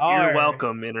guess we are. You're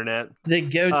welcome, Internet. The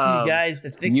go-to guys to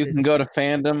fix You this. can go to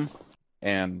fandom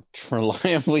and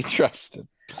reliably trust it.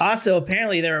 Also,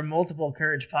 apparently there are multiple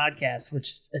Courage podcasts,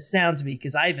 which astounds me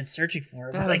because I've been searching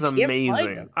for them. That is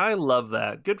amazing. I love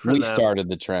that. Good for them. We started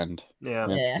the trend. Yeah.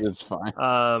 It's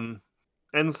fine.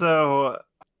 And so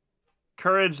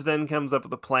Courage then comes up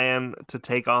with a plan to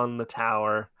take on the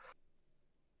tower.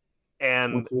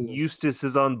 And Eustace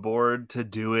is on board to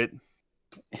do it.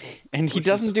 And he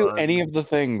doesn't do any of the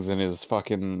things in his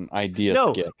fucking idea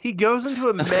skit. He goes into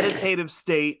a meditative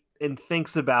state and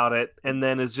thinks about it, and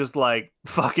then is just like,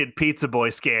 fucking Pizza Boy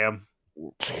scam.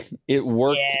 It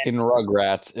worked Yeah. in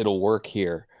Rugrats. It'll work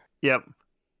here. Yep.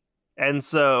 And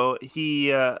so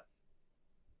he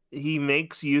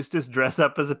makes Eustace dress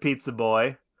up as a pizza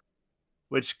boy,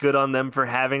 which good on them for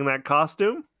having that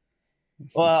costume.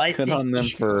 Well, I Good think on them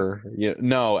for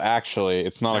no. Actually,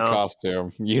 it's not a No.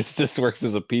 costume. Eustace works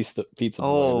as a pizza boy. In his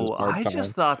Oh, I part-time.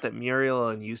 just thought that Muriel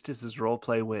and Eustace's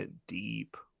roleplay went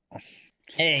deep.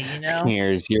 Hey, you know,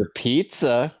 Here's your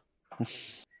pizza.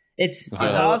 it's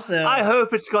I also. I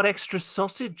hope it's got extra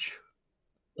sausage.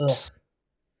 Ugh.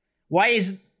 Why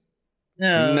is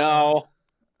No,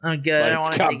 I'm good. but I don't it's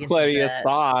want to got dig into plenty of that.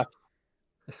 sauce.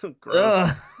 Gross.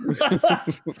 Ugh.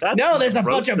 That's No, there's a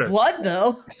bunch of grosser. blood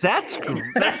though. That's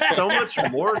so much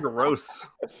more gross.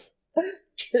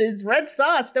 It's red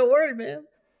sauce. Don't worry, man.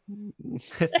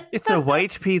 It's a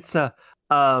white pizza.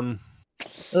 Ugh.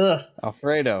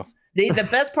 Alfredo. The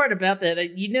best part about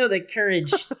that, you know, that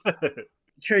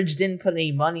Courage didn't put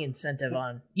any money incentive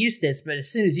on Eustace, but as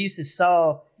soon as Eustace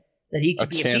saw that he A could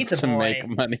be a chance pizza to boy, make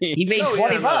money. he made Oh,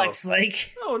 $20. yeah,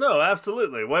 Like, Oh no,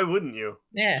 absolutely. Why wouldn't you?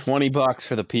 yeah. $20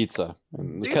 for the pizza.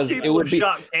 Because These it people would have be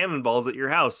shot cannonballs at your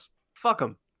house. Fuck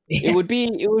them. it would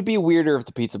be weirder if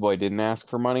the pizza boy didn't ask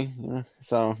for money. Yeah,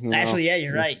 so Actually, yeah,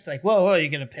 you're right. It's like, whoa,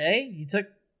 you're gonna pay? You took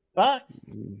bucks.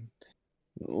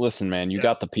 Listen, man, you Yeah.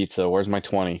 got the pizza. Where's my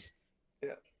 20?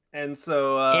 And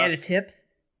so And a tip.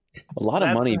 A lot of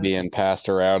That's money being passed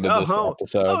around in this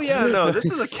episode. Oh yeah, no, this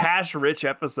is a cash-rich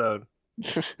episode.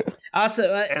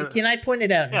 Also, And- can I point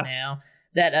it out Yeah. now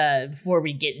that before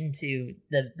we get into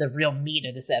the real meat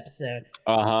of this episode,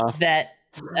 Uh-huh. that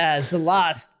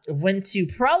Zalost went to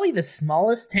probably the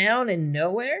smallest town in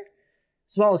nowhere,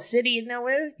 smallest city in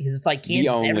nowhere, because it's like Kansas The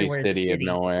only everywhere. city is a of city,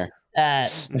 nowhere.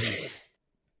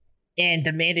 And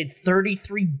demanded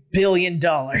 $33 billion.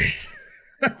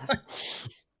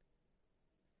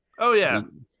 Oh yeah.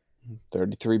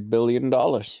 $33 billion.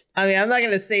 I mean, I'm not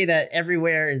gonna say that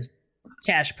everywhere is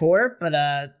cash poor, but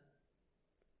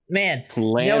man,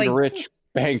 Land knowing- rich,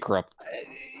 bankrupt.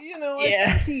 You know,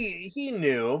 Yeah. he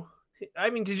knew.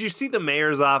 I mean, did you see the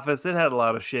mayor's office? It had a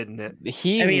lot of shit in it.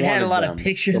 He I mean, it had a wanted lot of them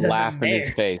pictures to of the laugh in his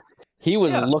mayor. face. He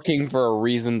was Yeah. looking for a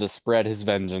reason to spread his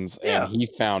vengeance, Yeah. and he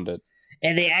found it.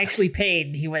 and they actually paid.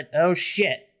 And he went, "Oh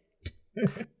shit!"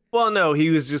 Well, no, he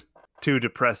was just too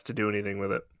depressed to do anything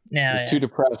with it. No, He was yeah. too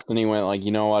depressed, and he went like, you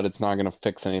know what? It's not gonna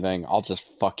fix anything. I'll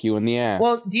just fuck you in the ass.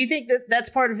 Well, do you think that that's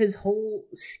part of his whole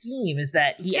scheme? Is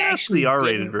that he Yeah, it's actually the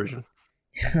R-rated didn't- version.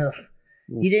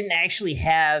 he didn't actually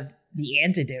have the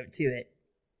antidote to it.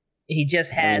 He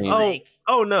just had mean- like,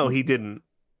 Oh no, he didn't.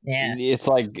 yeah, It's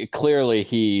like clearly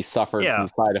he suffered Yeah. from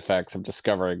side effects of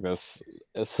discovering this.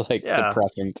 It's like Yeah.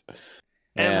 depressant.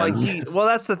 And like well,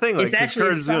 that's the thing. Like, it's 'cause actually a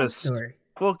Courage was gonna sob story,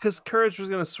 because Courage was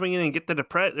gonna swing in and get the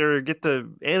get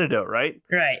the antidote, right?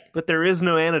 right? But there is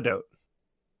no antidote.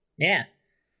 Yeah,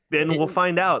 Then we'll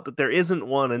find out that there isn't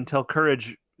one until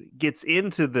Courage gets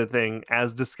into the thing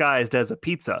as disguised as a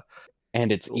pizza. And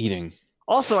it's eating.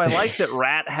 Also, I like that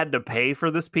Rat had to pay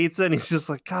for this pizza, and he's just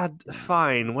like, God,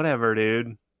 fine, whatever,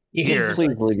 dude. Here. He's Please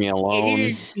like- leave me alone.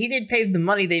 he didn't pay the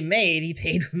money they made. He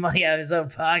paid the money out of his own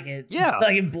pocket. Yeah. This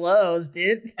fucking blows,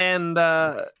 dude.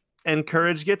 And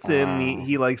Courage gets in, and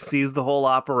he like sees the whole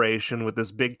operation with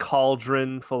this big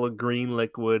cauldron full of green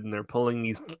liquid, and they're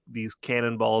pulling these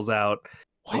cannonballs out.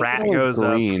 Why is Rat it all goes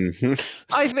up. green?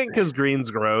 I think because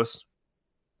green's gross.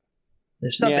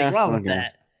 There's something Yeah, wrong with okay.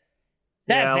 that.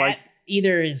 That Yeah, vat like-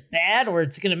 either is bad or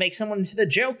it's gonna make someone into the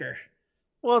Joker.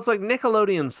 Well, it's like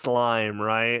Nickelodeon slime,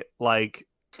 right? Like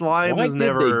slime Why is did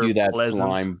never they do that pleasant.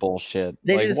 slime bullshit?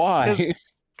 They Like, just- why?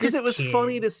 Because Just it was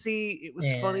funny to kids. see. It was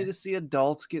Yeah. funny to see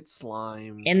adults get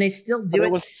slime. And they still But do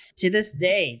it was to this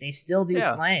day. They still do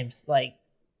Yeah. slimes. Like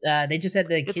they just had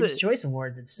the It's Kids' a- Choice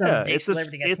Award that some yeah, big it's a-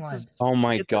 celebrity got it's a- slimed. oh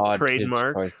my It's a god! Kids'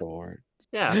 trademark. Choice Award.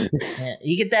 Yeah, Yeah,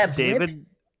 you get that blip.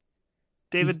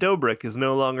 David Dobrik is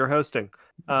no longer hosting.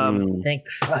 Mm. Thank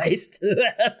Christ.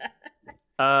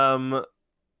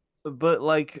 But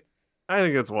like, I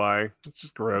think that's why it's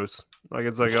just gross. Like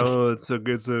it's like, oh, it's a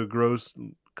gross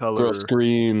color. Gross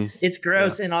green. It's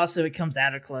gross, and also it comes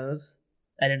out of clothes.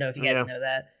 I don't know if you guys Yeah. know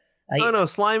that. Oh no,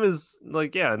 slime is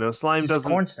like slime it's just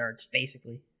doesn't cornstarch,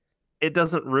 basically. it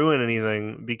doesn't ruin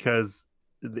anything because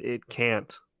it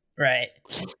can't. Right.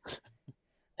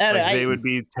 I don't know, Like, they would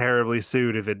be terribly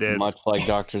sued if it did. Much like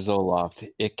Dr. Zoloft,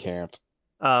 it can't.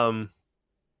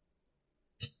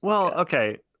 Well,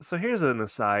 okay. So here's an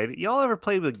aside. Y'all ever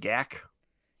played with GAC?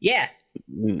 yeah.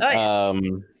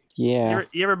 Yeah.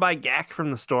 You ever buy GAC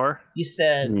from the store? Used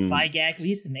to Hmm. buy GAC. We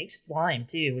used to make slime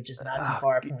too, which is not too Ah,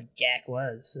 far from what GAC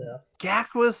was. So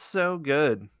GAC was so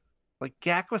good. Like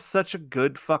GAC was such a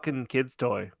good fucking kid's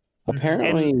toy.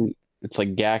 Apparently, it's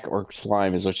like gack or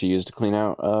slime is what you use to clean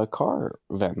out car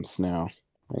vents now.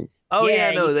 Like, Oh Yeah,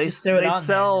 yeah, no, you they just throw it they on there and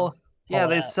sell they'll pull it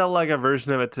they out. sell like a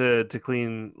version of it to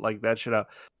clean like that shit out.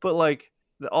 But like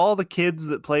all the kids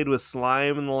that played with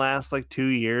slime in the last like 2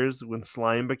 years when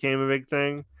slime became a big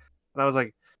thing, and I was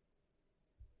like,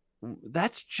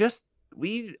 that's just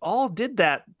we all did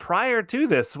that prior to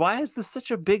this. Why is this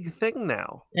such a big thing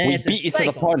now? And we it's a beat you to the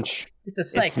cycle. punch. It's a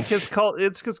It's cycle.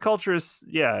 because culture is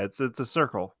it's a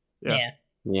circle. Yeah.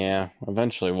 Yeah,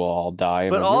 eventually we'll all die,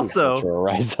 and But then new also- culture will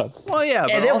rise up. Well, yeah,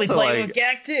 And but they'll be also playing like with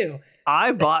Gak too.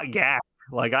 I bought Gak.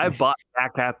 Like I bought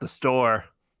Gak at the store.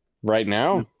 Right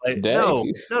now, Like, today.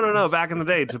 no, back in the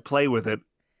day to play with it.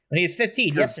 When he was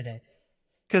 15 yesterday.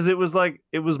 Because it was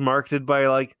marketed by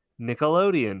like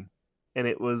Nickelodeon, and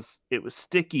it was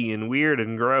sticky and weird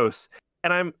and gross.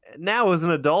 And I'm now as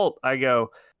an adult, I go,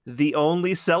 the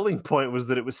only selling point was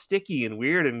that it was sticky and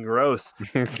weird and gross.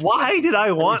 Why did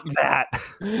I want that?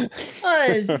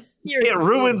 It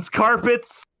ruins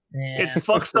carpets. Yeah. It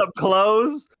fucks up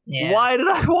clothes. Yeah. Why did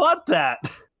I want that?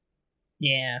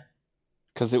 Yeah.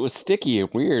 Because it was sticky and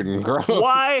weird and gross.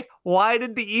 Why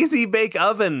did the Easy Bake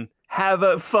Oven have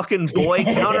a fucking boy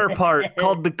counterpart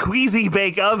called the Queasy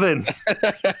Bake Oven?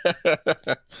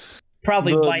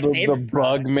 Probably my the favorite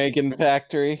bug making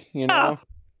factory, you know?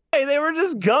 Hey, they were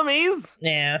just gummies.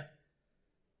 Yeah.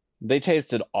 They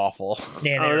tasted awful.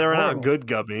 Yeah, They were horrible. not good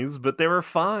gummies, but they were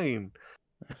fine.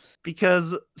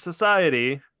 Because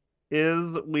society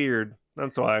is weird.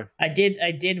 That's why. I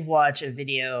did watch a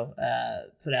video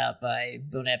put out by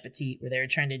Bon Appetit where they were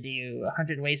trying to do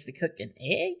 100 ways to cook an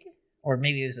egg, or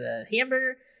maybe it was a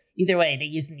hamburger. Either way, they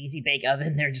used an Easy Bake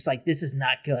Oven. They're just like, this is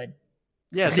not good.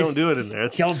 Yeah, don't do it in there.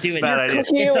 Don't do it. a bad idea.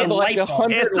 It's a light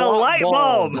bulb. It's a light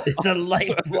bulb. It's a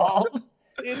light bulb.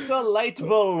 It's a light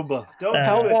bulb. Don't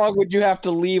How do it. long would you have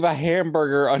to leave a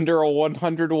hamburger under a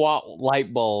 100-watt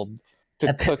light bulb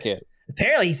to cook it?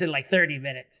 Apparently, he said like 30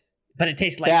 minutes, but it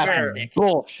tastes like That's plastic.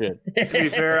 bullshit. To be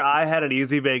fair, I had an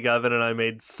Easy Bake Oven and I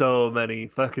made so many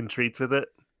fucking treats with it.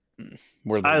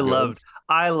 Were they I good? loved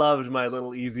my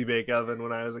little Easy Bake Oven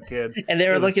when I was a kid. And they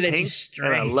were It was looking at you pink,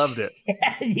 strange. and I loved it.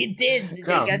 Yeah, you did. They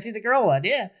Yeah. got you the girl one,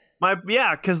 yeah.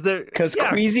 Because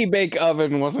Queasy Bake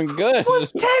Oven wasn't good. it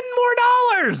was $10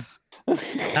 more.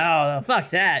 Oh,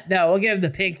 fuck that. No, we'll give him the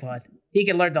pink one. He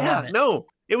can learn to love it. No,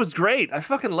 it was great. I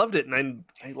fucking loved it, and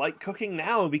I like cooking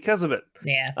now because of it.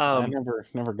 Yeah. I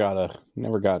never got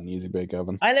an Easy Bake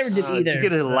Oven. I never did either. Did you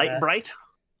get a but, Light Bright?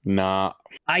 Nah,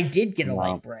 I did get a No.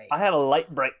 light bright. I had a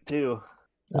Light Bright too.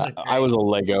 Those are I was a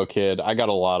Lego kid. I got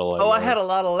a lot of Legos. Oh, I had a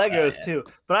lot of Legos yeah. too,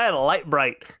 but I had a Light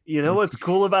Bright. You know what's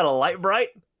cool about a Light Bright?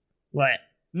 What?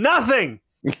 Nothing.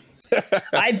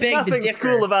 I beg to Nothing's differ.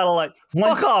 cool about a light.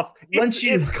 Once- Fuck off. once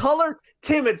you- It's colored.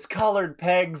 Tim, it's colored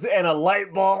pegs and a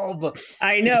light bulb.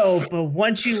 I know, but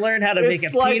once you learn how to make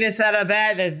It's a like- penis out of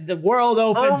that, the world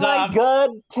Oh opens my up. god,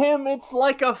 Tim, it's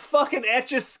like a fucking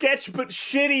Etch-a-Sketch, but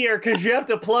shittier because you have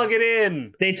to plug it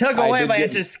in. They took I away did my get-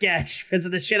 Etch-a-Sketch because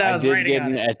of the shit I I was did writing get on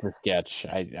an it. Etch-a-Sketch.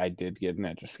 I did get an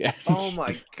Etch-a-Sketch. Oh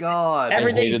my god. I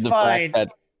Everything's hated the fine fact that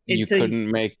you until you-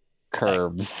 couldn't make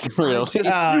curves. Really, You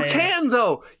yeah. can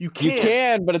though. You can. you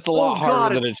can, but it's a lot Oh god,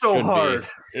 harder than it it's so should hard.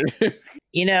 be.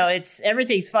 You know,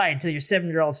 everything's fine until your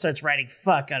 7-year-old starts writing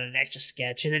 "fuck" on an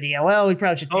Etch-a-Sketch, and then you go, "Well, we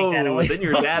probably should take that Oh, away." then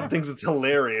your from dad him." thinks it's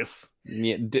hilarious.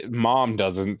 Yeah, Mom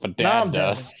doesn't, but Dad Mom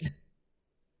does. doesn't.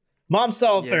 Mom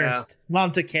saw it Yeah. first.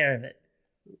 Mom took care of it.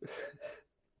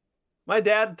 My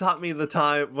dad taught me the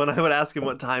time when I would ask him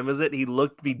what time is it, he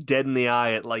looked me dead in the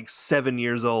eye at like 7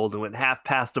 years old and went half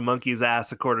past a monkey's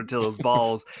ass a quarter till his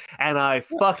balls, and I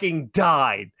fucking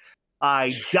died.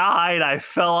 I died. I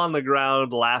fell on the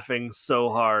ground laughing so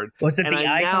hard. Was it And the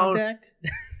I eye now- contact?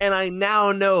 And I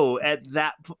now know at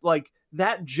that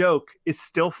that joke is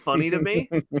still funny to me,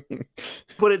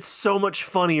 but it's so much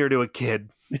funnier to a kid.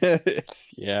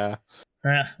 Yeah.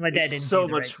 My dad It's didn't. so do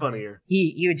the much right thing. funnier.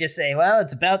 He would just say, "Well,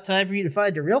 it's about time for you to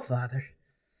find your real father."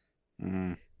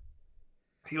 Mm.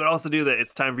 He would also do that.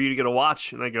 It's time for you to get a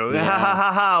watch, and I go, Yeah. ha ha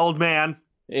ha ha, old man.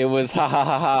 It was ha ha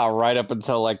ha ha right up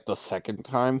until like the second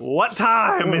time. What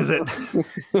time is it?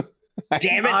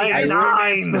 Damn it! The I'm ice cream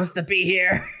man's 9. supposed to be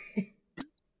here.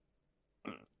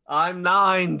 I'm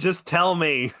 9. Just tell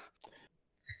me.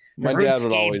 My The dad RuneScape.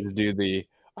 would always do the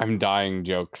 "I'm dying"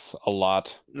 jokes a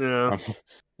lot, Yeah.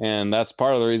 and that's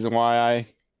part of the reason why I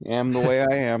am the way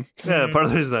I am. Yeah, part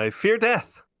of the reason I fear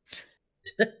death.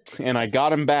 And I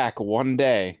got him back one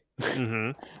day.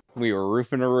 Mm-hmm. We were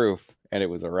roofing a roof, and it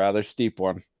was a rather steep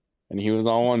one, and he was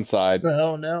on one side,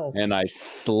 Oh no! and I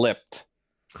slipped,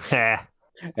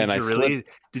 and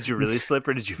Did you really slip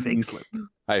or did you fake slip?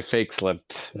 I fake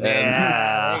slipped.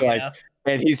 Yeah.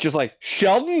 And he's just like,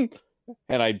 Sheldon?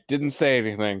 And I didn't say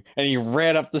anything. And he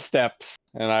ran up the steps.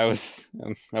 And I was,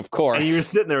 of course. And you were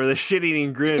sitting there with a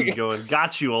shit-eating grin going,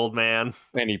 got you, old man.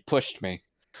 And he pushed me.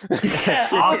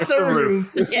 Off the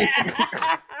roof.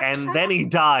 Yeah. And then he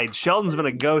died. Sheldon's been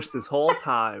a ghost this whole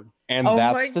time. And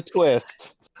that's the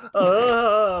twist.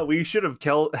 We should have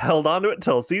held on to it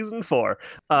till season 4.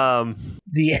 The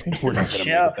end We're of the not going to show.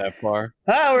 make it that far.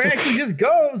 Oh, we're actually just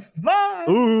ghosts. Bye.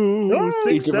 Ooh,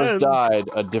 Each of us died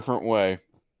a different way.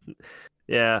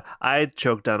 Yeah, I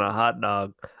choked on a hot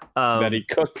dog. That he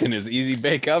cooked in his easy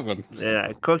bake oven. Yeah,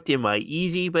 I cooked in my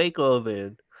easy bake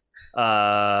oven.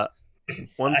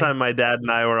 One time my dad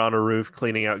and I were on a roof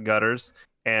cleaning out gutters,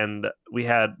 and we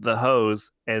had the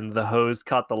hose, and the hose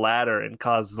caught the ladder and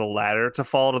caused the ladder to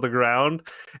fall to the ground.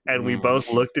 And we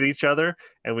both looked at each other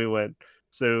and we went,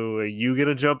 so are you going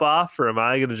to jump off or am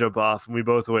I going to jump off? And we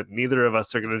both went, neither of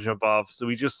us are going to jump off. So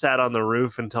we just sat on the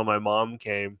roof until my mom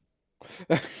came.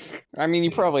 I mean,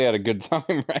 you probably had a good time,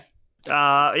 right?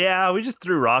 Yeah, we just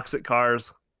threw rocks at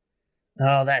cars.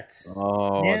 Oh, that's...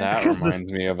 that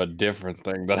reminds me of a different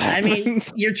thing that happened. I mean,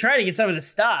 you're trying to get someone to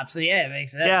stop, so yeah, it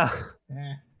makes sense.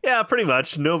 Yeah, pretty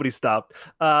much. Nobody stopped.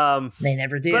 They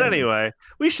never did. But anyway,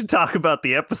 we should talk about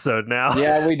the episode now.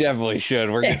 Yeah, we definitely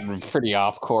should. We're getting pretty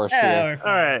off course here.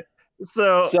 All right.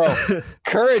 So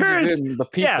Courage is in the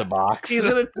pizza box. He's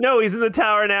in the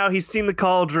tower now. He's seen the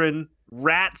cauldron.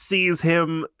 Rat sees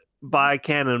him by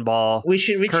cannonball. We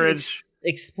should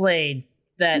explain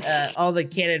that all the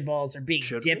cannonballs are being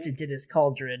dipped into this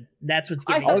cauldron. That's what's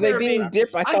giving. Are they being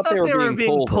dipped? I thought they were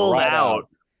being pulled right out.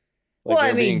 Like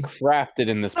they're being crafted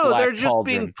in this black cauldron. No, they're just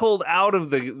being pulled out of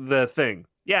the thing.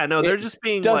 Yeah, no, they're just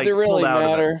being does it really pulled out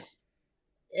matter? Of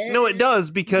it. No, it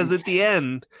does because at the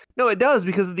end. No, it does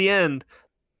because at the end,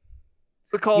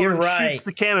 the cauldron shoots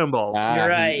the cannonballs. You're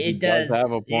right. It does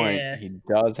have a point. Yeah. He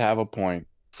does have a point.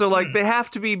 So like they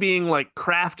have to be being like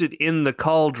crafted in the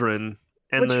cauldron,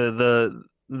 and the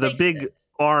big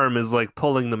arm is like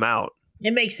pulling them out.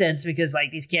 It makes sense because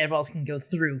like these cannonballs can go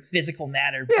through physical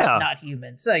matter, but not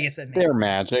human. So I guess that makes sense. They're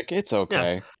magic. It's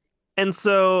okay. Yeah. And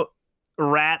so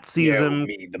Rat sees him.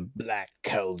 Me the black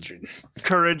cauldron.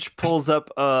 Courage pulls up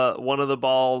one of the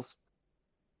balls,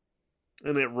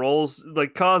 and it rolls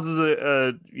causes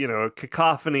a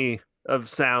cacophony of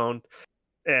sound,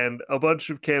 and a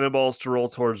bunch of cannonballs to roll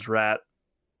towards Rat.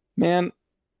 Man,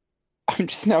 I'm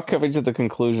just now coming to the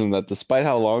conclusion that despite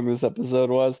how long this episode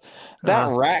was, that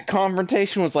rat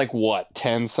confrontation was like, what,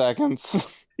 10 seconds?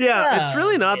 Yeah, it's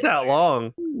really not that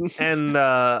long.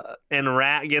 And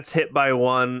Rat gets hit by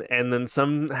one and then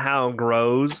somehow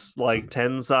grows like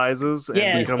 10 sizes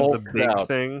and becomes a big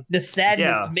thing. The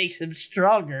sadness makes him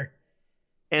stronger.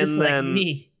 And just then, like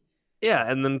me. Yeah,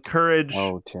 and then Courage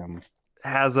Tim.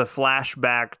 has a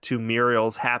flashback to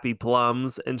Muriel's happy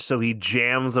plums, and so he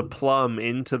jams a plum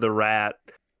into the rat,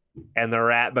 and the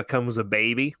rat becomes a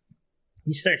baby.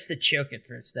 He starts to choke at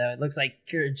first, though. It looks like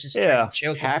Courage just trying to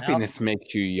choke him out. Happiness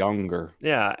makes you younger.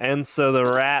 Yeah, and so the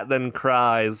rat then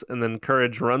cries, and then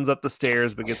Courage runs up the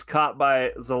stairs, but gets caught by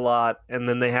Zalost, and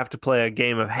then they have to play a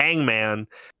game of hangman,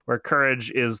 where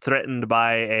Courage is threatened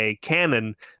by a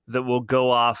cannon that will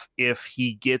go off if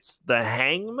he gets the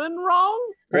hangman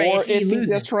wrong? Right, or if he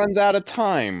just runs out of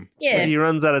time. Yeah. If he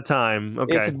runs out of time.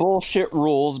 Okay. It's bullshit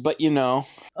rules, but you know.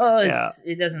 Oh,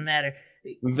 it doesn't matter.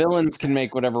 Villains can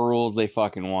make whatever rules they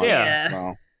fucking want. Yeah.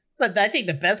 So. But I think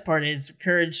the best part is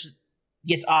Courage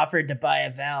gets offered to buy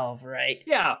a valve, right?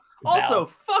 Yeah.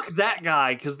 Also, fuck that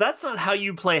guy, because that's not how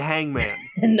you play hangman.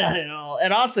 Not at all.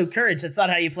 And also, Courage, that's not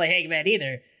how you play hangman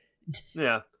either.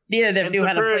 Yeah. Neither of them knew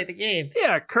how to play the game.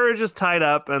 Yeah, Courage is tied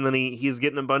up, and then he's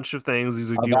getting a bunch of things. He's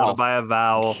like, do you want to buy a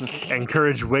vowel? And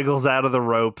Courage wiggles out of the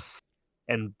ropes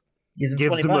and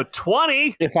gives him a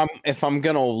 20. If I'm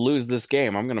gonna lose this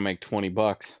game, I'm gonna make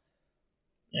 $20.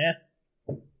 Yeah.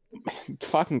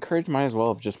 Fucking Courage might as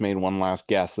well have just made one last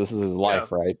guess. This is his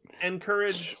life, right? And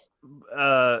Courage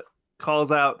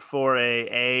calls out for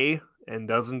a and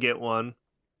doesn't get one.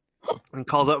 And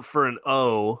calls out for an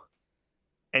O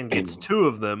and gets 2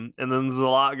 of them, and then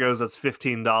Zalost goes, that's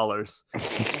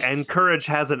 $15. And Courage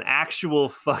has an actual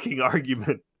fucking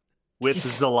argument with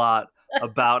Zalost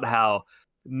about how,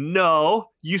 no,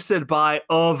 you said buy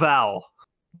a vowel.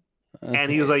 Okay. And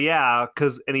he's like, yeah,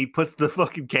 and he puts the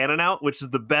fucking cannon out, which is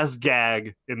the best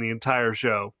gag in the entire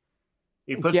show.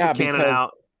 He puts the cannon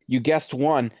out. You guessed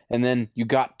one, and then you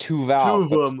got 2 vowels.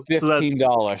 2 of them.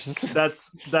 $15. So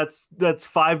that's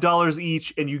 $5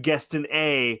 each, and you guessed an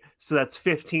A, so that's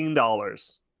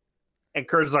 $15. And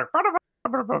Kurt's like,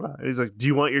 He's like, "Do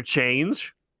you want your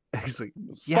change?" He's like,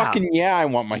 "Yeah." Fucking yeah, I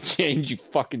want my change, you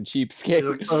fucking cheapskate. He's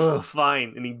like, "Oh,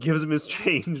 fine," and he gives him his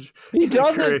change. He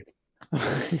doesn't.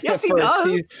 Yes, he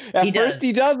does. At first,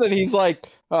 he doesn't. He's like,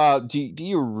 "Do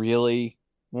you really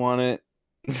want it?"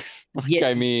 Yeah.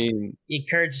 I mean,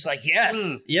 Courage is like, yes,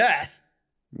 yeah.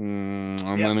 And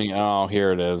then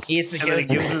here it is. He has to And go then he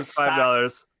gives him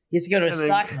 $5. He has to go to his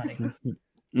stock money.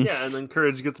 Yeah, and then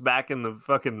Courage gets back in the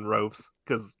fucking ropes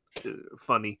because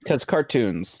funny. Because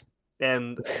cartoons.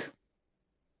 And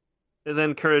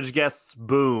then Courage guesses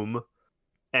boom,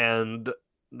 and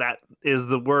that is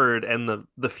the word, and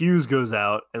the fuse goes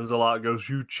out, and Zalot goes,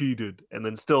 "You cheated," and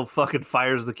then still fucking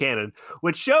fires the cannon,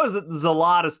 which shows that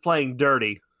Zalot is playing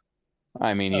dirty.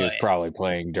 I mean, he was probably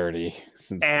playing dirty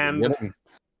since the beginning.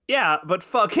 Yeah, but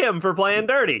fuck him for playing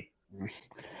dirty.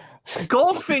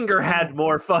 Goldfinger had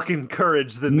more fucking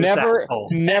courage than this asshole.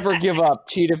 Never give up.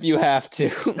 Cheat if you have to.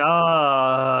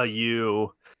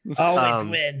 You. Always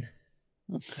win.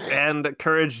 And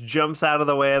Courage jumps out of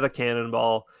the way of the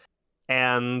cannonball,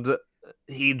 and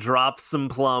he drops some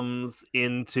plums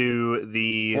into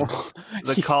the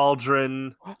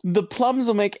cauldron. The plums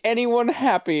will make anyone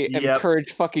happy, and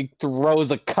Courage fucking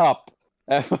throws a cup.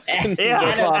 That's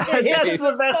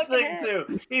the best thing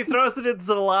too. He throws it at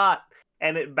Zalot,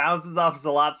 and it bounces off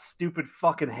Zalot's stupid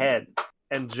fucking head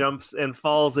and jumps and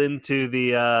falls into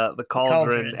the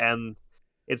cauldron, and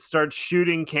it starts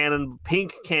shooting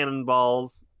pink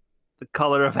cannonballs, the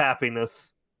color of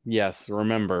happiness. Yes,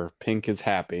 remember, pink is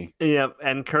happy. Yep,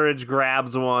 and Courage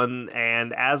grabs one,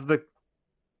 and as the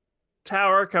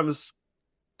tower comes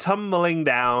tumbling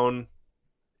down,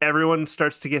 everyone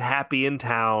starts to get happy in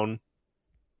town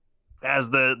as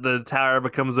the tower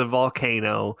becomes a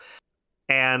volcano.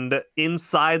 And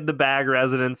inside the Bag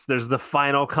residence, there's the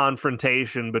final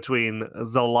confrontation between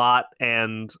Zalot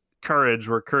and Courage,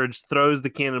 where Courage throws the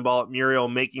cannonball at Muriel,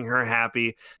 making her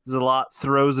happy. Zalot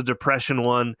throws a depression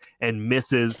one and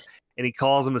misses, and he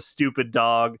calls him a stupid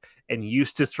dog. And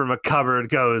Eustace from a cupboard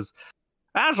goes,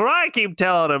 "That's what I keep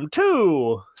telling him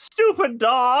too. Stupid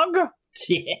dog."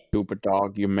 Yeah. Stupid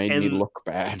dog, you made me look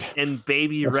bad. And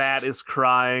Baby Rat is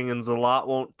crying, and Zalot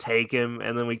won't take him.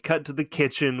 And then we cut to the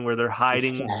kitchen where they're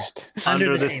hiding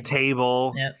under this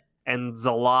table. Yep. And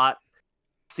Zalot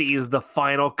sees the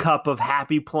final cup of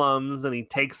happy plums, and he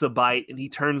takes a bite, and he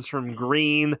turns from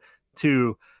green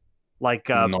to like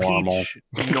a peach,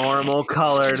 normal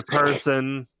colored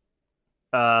person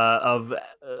of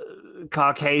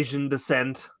Caucasian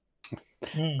descent.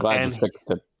 Glad you fixed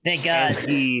it. Thank God.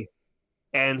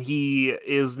 And he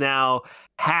is now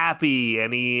happy,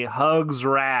 and he hugs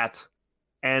Rat,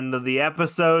 and the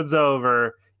episode's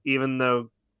over, even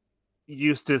though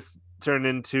Eustace turned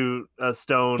into a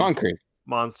stone concrete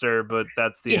monster, but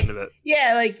that's the end of it.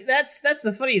 Yeah, like that's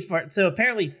the funniest part. So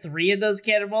apparently 3 of those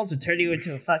cannonballs would turn you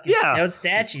into a fucking stone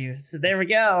statue. So there we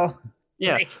go.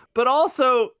 Yeah, but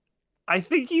also I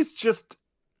think he's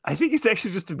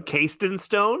actually just encased in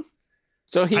stone.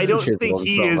 So I don't think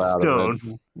he is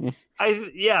stone.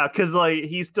 Because like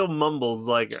he still mumbles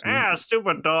like,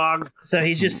 stupid dog. So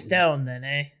he's just stone then,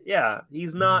 eh? Yeah,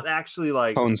 he's not actually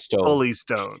like stone. fully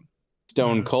stone.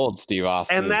 Stone cold, Steve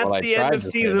Austin. And that's the end of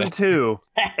season 2.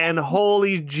 And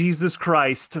holy Jesus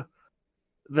Christ,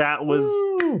 that was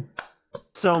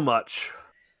so much.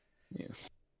 Yeah.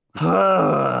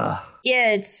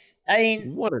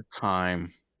 What a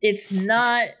time. It's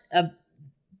not a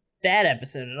bad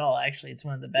episode at all. Actually, it's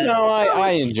one of the best. No, I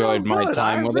enjoyed my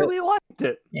time with it. I really liked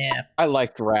it. Yeah, I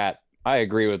liked Rat. I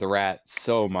agree with Rat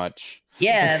so much.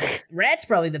 Yeah, Rat's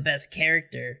probably the best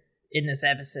character in this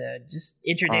episode. Just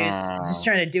just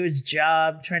trying to do his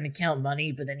job, trying to count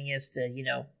money, but then he has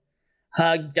to,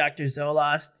 hug Dr.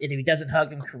 Zalost, and if he doesn't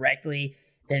hug him correctly,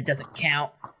 then it doesn't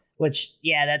count. Which,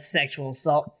 that's sexual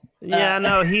assault. Yeah,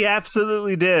 no, he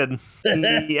absolutely did.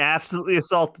 He absolutely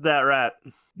assaulted that rat.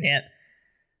 Yeah.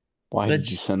 Why did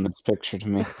you send this picture to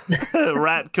me?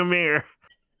 Rat, come here.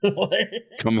 What?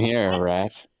 Come here,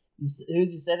 Rat.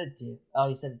 Who'd you send it to? Oh,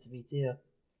 you sent it to me too.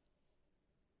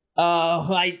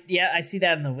 Oh, I see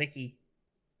that in the wiki.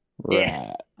 Rat.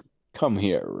 Yeah. Come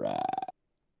here, Rat.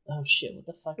 Oh shit, what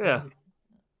the fuck? Yeah.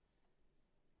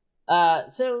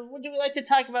 So would you like to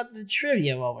talk about the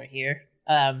trivia while we're here?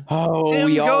 Tim,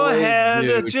 go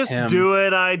ahead. Just do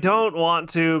it. I don't want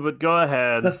to, but go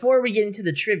ahead. Before we get into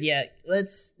the trivia,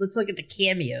 let's look at the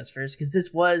cameos first, because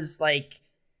this was like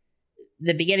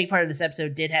the beginning part of this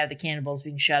episode did have the cannonballs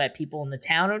being shot at people in the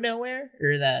town of Nowhere,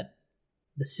 or the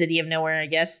city of Nowhere, I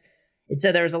guess. And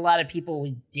so there was a lot of people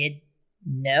we did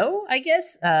know, I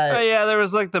guess. There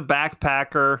was like the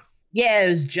backpacker. Yeah, it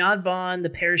was John Bond, the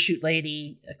parachute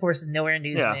lady, of course, the Nowhere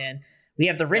newsman. We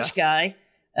have the rich guy.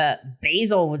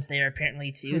 Basil was there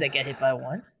apparently too. That got hit by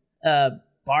one.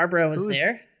 Barbara was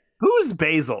there. Who's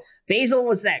Basil? Basil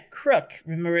was that crook.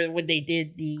 Remember when they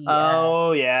did the?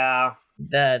 Oh yeah.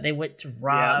 They went to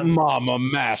rob Mama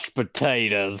mashed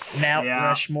potatoes. Mount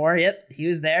Rushmore. Yep, he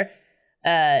was there.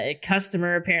 A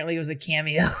customer apparently was a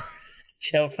cameo.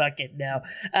 Joe fucking no.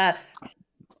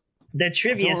 The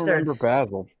trivia starts.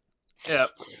 Basil. Yep.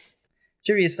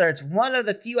 Trivia starts. One of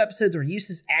the few episodes where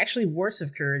Eustace actually works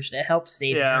of courage to help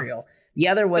save Muriel. The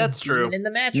other was Demon in the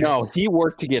mattress. No, he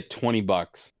worked to get $20.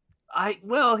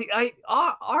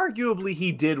 Arguably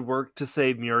he did work to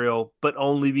save Muriel, but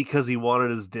only because he wanted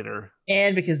his dinner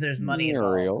and because there's money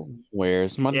Muriel, involved.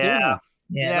 Where's my dinner?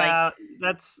 Yeah,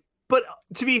 that's. But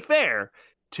to be fair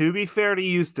to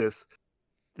Eustace,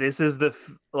 this is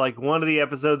one of the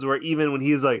episodes where even when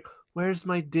he's like, "Where's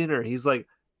my dinner?" he's like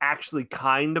actually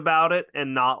kind about it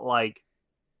and not like,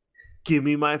 "Give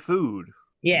me my food."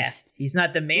 Yeah, he's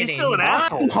not demanding. He's still an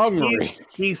asshole. Hungry.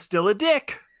 He's still a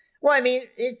dick. Well, I mean,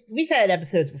 we've had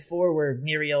episodes before where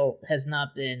Muriel has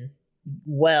not been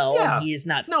well, and he has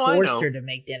not forced her to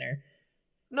make dinner.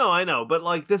 No, I know, but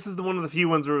like this is one of the few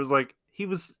ones where it was like he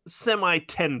was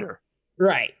semi-tender.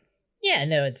 Right. Yeah,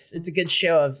 no, it's a good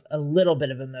show of a little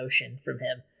bit of emotion from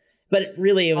him, but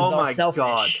really it was all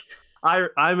selfish. God.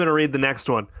 I'm gonna read the next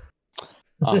one.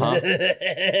 Uh-huh.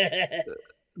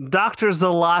 Dr.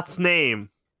 Zalot's name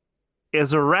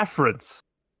is a reference,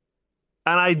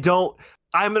 and I'm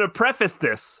going to preface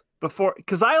this before,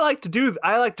 because I like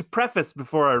to preface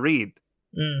before I read.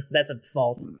 That's a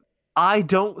fault. I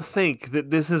don't think that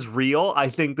this is real. I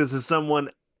think this is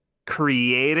someone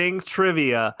creating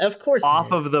trivia, of course,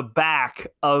 off of the back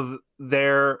of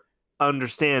their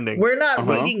understanding. We're not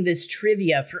reading this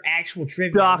trivia for actual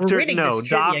trivia. We're reading this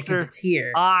trivia because it's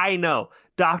here. I know.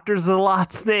 Dr.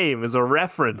 Zalot's name is a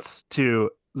reference to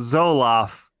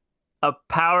Zoloft, a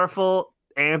powerful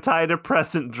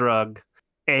antidepressant drug,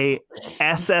 a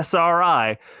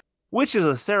SSRI, which is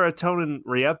a serotonin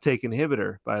reuptake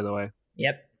inhibitor, by the way.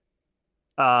 Yep.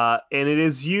 And it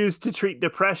is used to treat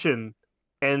depression.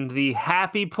 And the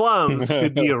happy plums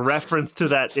could be a reference to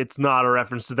that. It's not a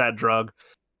reference to that drug.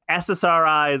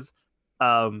 SSRIs,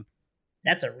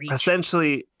 that's a reach.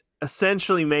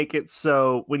 Essentially make it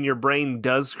so when your brain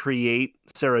does create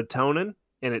serotonin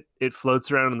and it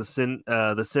floats around in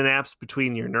the synapse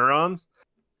between your neurons,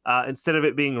 instead of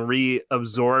it being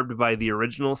reabsorbed by the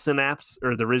original synapse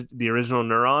or the original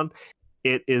neuron,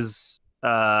 it is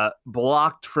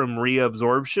blocked from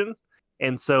reabsorption,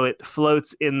 and so it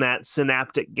floats in that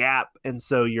synaptic gap, and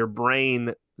so your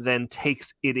brain then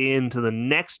takes it into the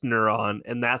next neuron,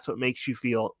 and that's what makes you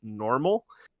feel normal.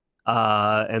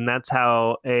 And that's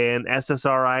how an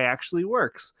SSRI actually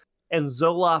works. And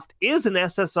Zoloft is an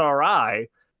SSRI.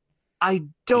 I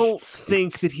don't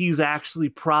think that he's actually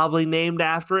probably named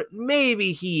after it.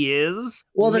 Maybe he is.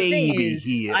 Well, the thing is,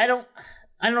 I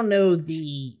don't know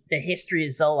the history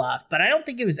of Zoloft, but I don't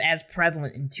think it was as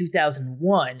prevalent in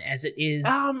 2001 as it is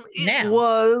now. It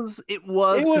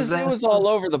was all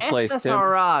over the place.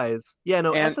 SSRIs. Tim. Yeah,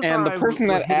 no, and the person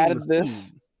that added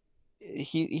this,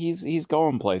 he's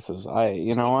going places.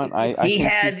 You know what? I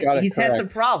think he's had some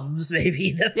problems maybe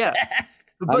in the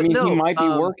past. But he might be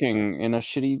working in a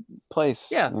shitty place.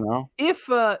 Yeah, you know.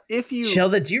 If you Chill,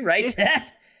 did you write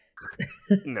that?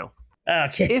 No.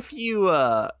 Okay. If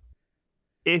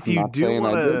you do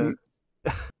want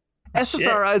to,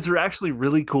 SSRIs are actually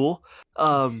really cool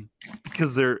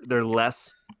because they're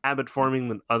less habit forming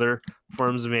than other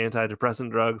forms of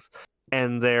antidepressant drugs,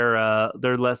 and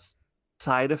they're less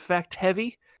side effect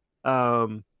heavy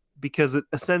because it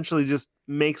essentially just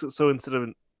makes it so instead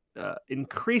of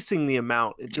increasing the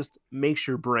amount, it just makes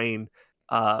your brain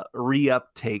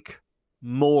reuptake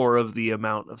more of the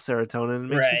amount of serotonin and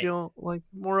makes you feel like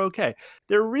more okay.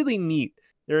 They're really neat.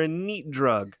 They're a neat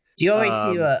drug. Do you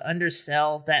want me to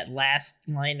undersell that last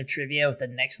line of trivia with the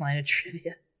next line of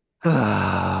trivia?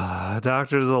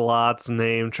 Dr. Zalot's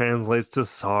name translates to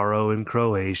sorrow in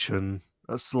Croatian,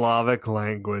 a Slavic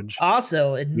language.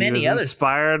 Also, in many others,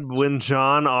 inspired when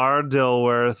John R.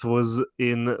 Dilworth was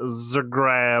in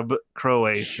Zagreb,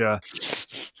 Croatia.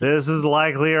 This is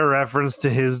likely a reference to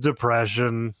his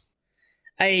depression.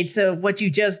 I mean, so what you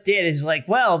just did is like,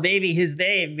 well, maybe his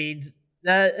name means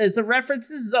is a reference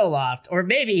to Zoloft, or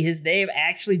maybe his name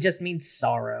actually just means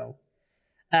sorrow,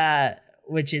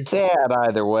 which is sad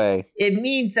either way. It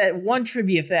means that one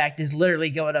trivia fact is literally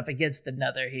going up against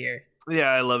another here. Yeah,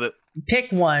 I love it.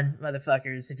 Pick one,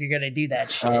 motherfuckers, if you're gonna do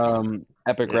that shit.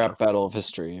 Epic rap battle of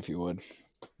history, if you would.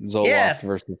 Zoloft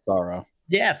versus sorrow.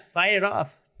 Yeah, fight it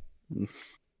off.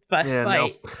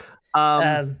 Fight.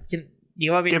 No.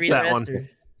 you want me to Skip read the that rest? one. Or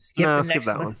skip No, the skip next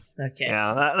that one? one. Okay.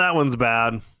 Yeah, that one's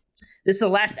bad. This is the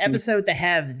last episode to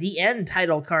have the end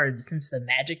title card since the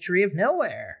Magic Tree of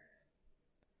Nowhere.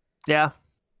 Yeah,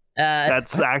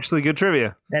 that's actually good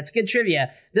trivia. That's good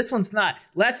trivia. This one's not.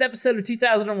 Last episode of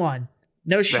 2001.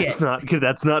 No shit. That's not good.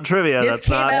 That's not trivia. This That's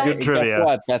came not out- good trivia. Guess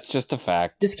what? That's just a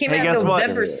fact. This came Hey, out guess what?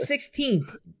 November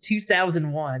 16th,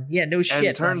 2001. Yeah, no shit. And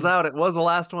it turns buddy. out it was the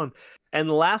last one. And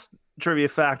the last trivia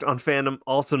fact on fandom,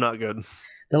 also not good.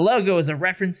 The logo is a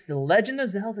reference to the Legend of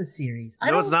Zelda series. I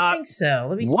No, don't it's not. think so.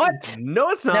 Let me What? see. No,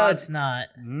 it's not. No, it's not.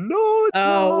 No, it's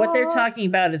not. Oh, what they're talking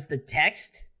about is the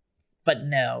text, but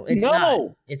no, it's No.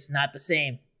 not. It's not the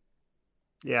same.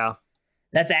 Yeah.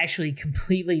 That's actually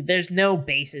completely. There's no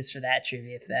basis for that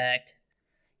trivia fact.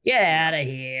 Get out of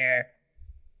here.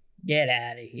 Get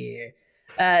out of here.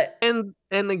 And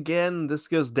again, this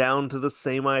goes down to the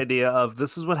same idea of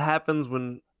this is what happens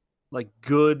when like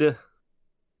good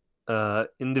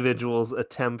individuals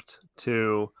attempt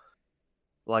to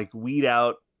like weed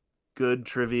out good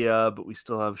trivia, but we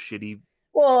still have shitty.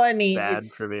 Well, I mean, Bad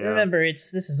it's trivia. remember,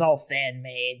 this is all fan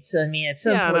made. So I mean, at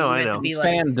some Yeah, I point know, you I have know. to be like.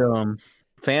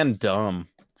 Fandom.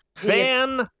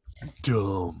 Fan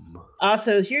dumb.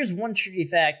 Also, here's one trivia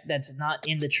fact that's not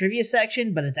in the trivia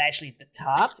section, but it's actually at the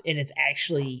top, and it's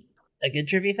actually a good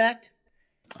trivia fact.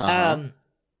 Uh-huh.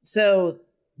 So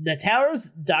the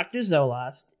Tower's Dr.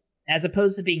 Zalost, as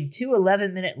opposed to being two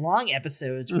 11-minute long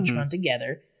episodes which Mhm. run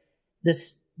together,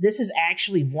 this is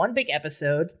actually one big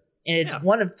episode, and it's Yeah.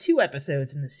 one of two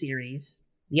episodes in the series,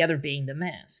 the other being The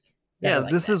Mask. Yeah,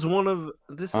 Like this that. is one of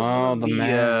Oh, the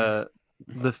man.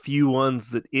 the few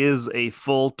ones that is a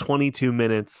full 22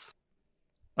 minutes.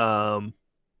 And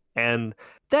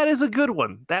that is a good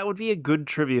one. That would be a good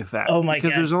trivia fact. Oh my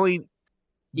because God.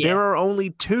 there are only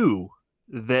two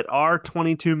that are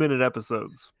 22-minute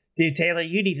episodes. Dude, Taylor,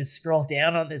 you need to scroll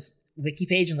down on this wiki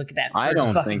page and look at that first I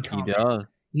don't fucking think comment. he does.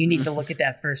 You need to look at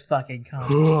that first fucking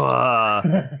comment. Oh,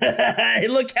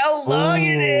 Look how long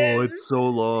it is. it's so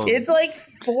long. It's like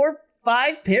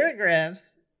 4-5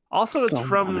 paragraphs. Also, it's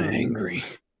from angry.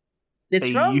 It's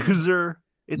a from user.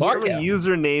 It's from Marco. a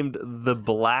user named the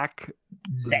Black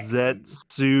Zetsu.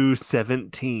 Zetsu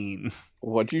 17.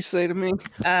 What'd you say to me?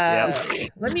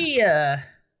 Let me.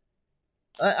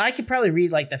 I could probably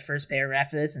read like the first paragraph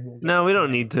of this, and we'll get No, we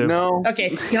don't need to. No. Okay,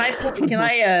 can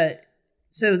I?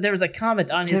 So there was a comment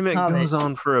on his Tim, it comment. goes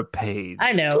on for a page.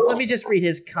 I know. Let me just read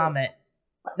his comment.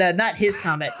 Not his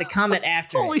comment. The comment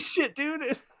after. Holy it. shit,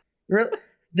 dude!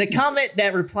 The comment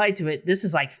that replied to it. This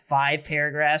is like 5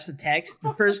 paragraphs of text.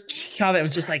 The first comment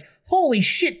was just like, "Holy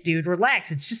shit, dude!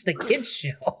 Relax. It's just a kids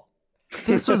show."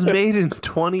 This was made in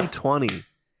 2020.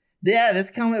 Yeah, this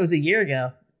comment was a year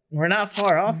ago. We're not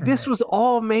far off. From This it. was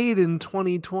all made in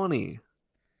 2020.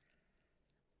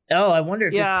 Oh, I wonder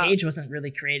if Yeah. this page wasn't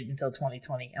really created until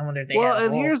 2020. I wonder if they Well, had a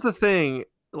and whole- here's the thing.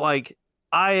 Like,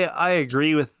 I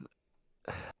agree with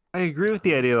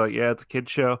the idea. Like, yeah, it's a kid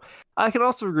show. I can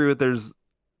also agree with there's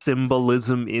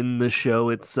symbolism in the show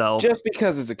itself. Just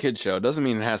because it's a kid show doesn't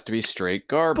mean it has to be straight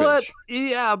garbage. But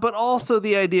yeah, but also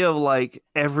the idea of like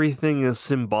everything is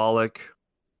symbolic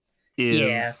is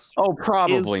Yeah. oh,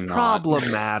 probably is not.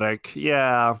 problematic.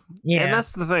 Yeah. yeah. And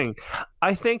that's the thing.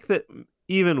 I think that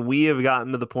even we have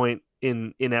gotten to the point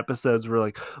in episodes where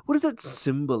like, what does that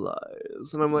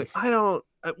symbolize? And I'm like, I don't.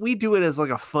 We do it as like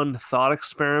a fun thought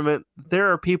experiment.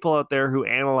 There are people out there who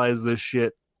analyze this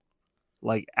shit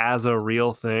like as a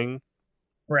real thing,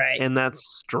 right. and that's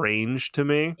strange to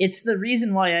me. It's the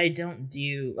reason why I don't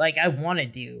do like I want to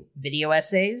do video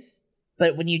essays,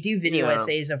 but when you do video Yeah.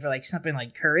 essays over like something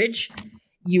like Courage,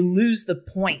 you lose the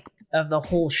point of the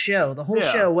whole show. The whole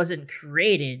Yeah. show wasn't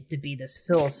created to be this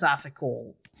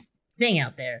philosophical thing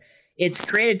out there. It's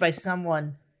created by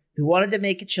someone who wanted to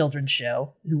make a children's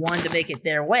show, who wanted to make it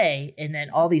their way, and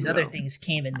then all these other No. things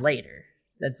came in later.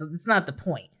 That's not the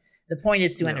point. The point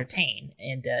is to No. entertain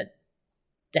and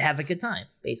to have a good time,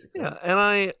 basically. Yeah,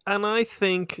 and I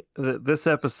think that this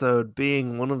episode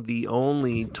being one of the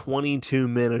only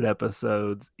 22-minute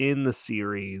episodes in the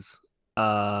series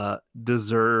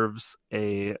deserves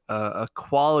a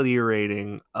quality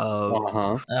rating of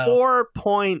Uh-huh.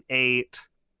 4.8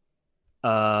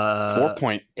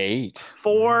 4.8.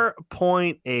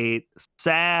 4.8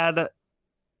 sad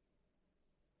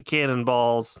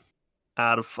cannonballs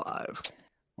out of 5.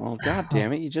 Well, god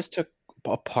damn it, you just took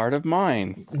a part of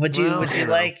mine. Would you Well, you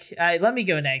know. like? Let me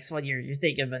go next while you're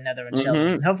thinking of another one, Mhm.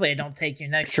 Sheldon. Hopefully, I don't take your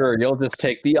next. Sure, you'll just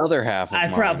take the other half of I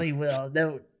mine. probably will.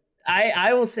 No,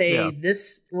 I will say Yeah.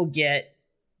 this will get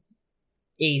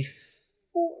a.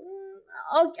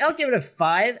 I'll give it a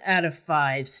 5 out of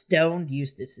 5 stoned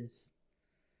Eustaces.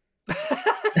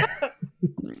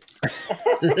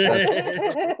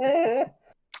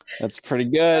 That's pretty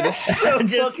good. I'm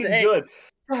just fucking saying. good.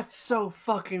 That's so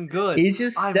fucking good. He's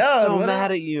just I'm stoned. so What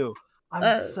mad a- at you.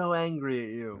 I'm so angry at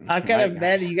you. I'm kind of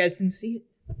mad that you guys didn't see it.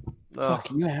 Fuck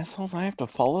you assholes! I have to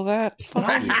follow that. Fuck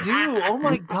Yeah, you. you do. Oh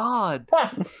my god.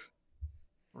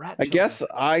 Rat I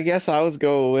children. guess I was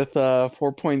go with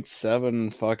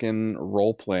 4.7 fucking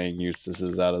role playing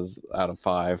uses out of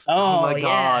 5. Oh, my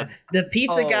God. Yeah. The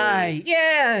pizza Oh. guy.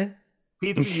 Yeah.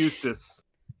 Pizza Eustace.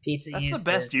 Pizza That's Eustace.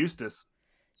 the best Eustace.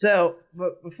 So,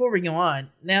 but before we go on,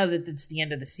 now that it's the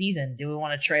end of the season, do we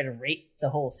want to try to rate the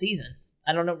whole season?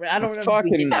 I don't know if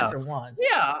we did that for one.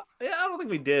 Yeah, I don't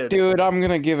think we did. Dude, I'm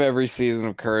gonna give every season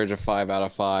of Courage a 5 out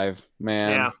of 5.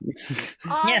 Man.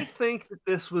 I think that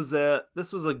this was a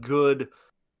good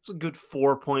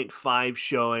 4.5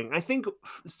 showing. I think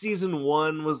season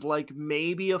 1 was like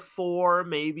maybe a 4,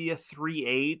 maybe a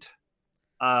 3.8.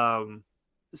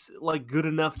 Like good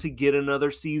enough to get another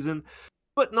season.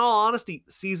 But in all honesty,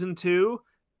 season 2,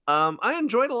 I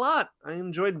enjoyed a lot. I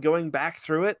enjoyed going back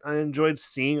through it. I enjoyed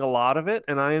seeing a lot of it,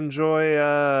 and I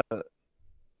enjoy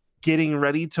getting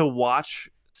ready to watch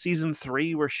season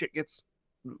 3, where shit gets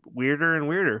weirder and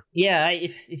weirder. Yeah,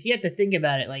 if you have to think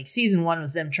about it, like season 1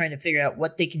 was them trying to figure out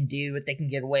what they can do, what they can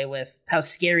get away with, how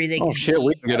scary they can be. Shit,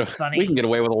 we can get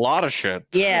away with a lot of shit.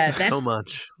 Yeah, that's so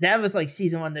much. That was like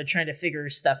season 1, they're trying to figure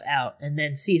stuff out, and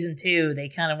then season 2, they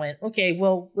kind of went, okay,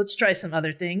 well, let's try some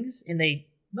other things, and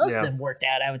most of them worked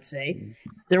out. I would say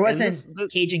there wasn't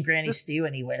Cajun Granny Stew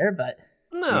anywhere, but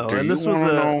no. And this was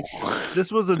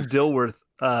a Dilworth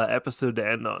episode to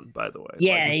end on, by the way.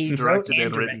 Yeah, like, he directed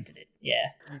it. Yeah.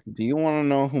 Do you want to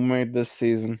know who made this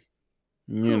season?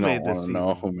 You Who don't made want this to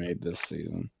know season? who made this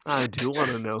season. I do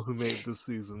want to know who made this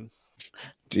season.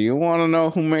 Do you want to know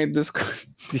who made this?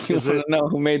 Do you Is want it- to know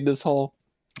who made this hole?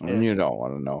 Yeah. You don't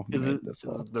want to know who Is made it, this is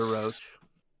hole. it the Roach?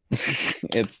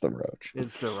 It's the Roach.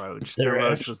 It's the Roach. The The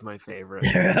Roach. Roach was my favorite.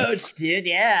 The Roach, dude,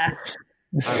 yeah.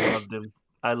 I loved him.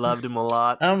 I loved him a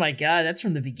lot. Oh my god, that's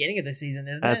from the beginning of the season,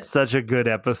 isn't That's it? such a good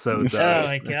episode, though. Oh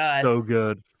my It's God. so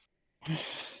good.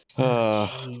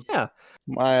 Jeez. Yeah.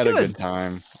 I had a Good. good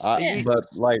time. Yeah. But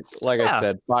like Yeah. I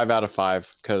said, 5 out of 5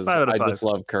 because 5 out of I 5. just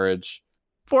love Courage.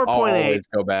 4.8. I'll always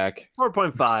go back.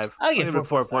 4.5. I'll give it a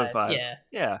 4.5. Yeah,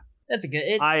 Yeah. that's a good.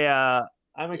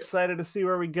 I'm excited to see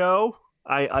where we go.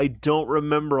 I don't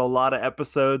remember a lot of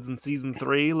episodes in season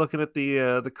 3 looking at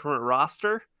the current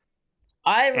roster.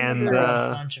 I remember and,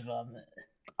 a bunch of them.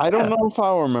 I don't know if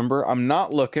I'll remember. I'm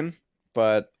not looking,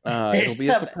 but it'll There's be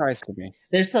a some- surprise to me.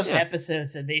 There's some Yeah.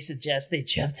 episodes that they suggest they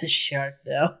jump the shark,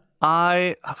 though.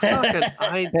 I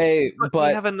Hey, we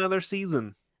but have another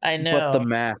season. I know. but the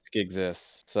mask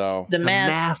exists, so the The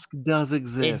mask, mask does it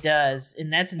exist. does,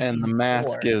 and that's in and the season mask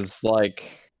 4. is like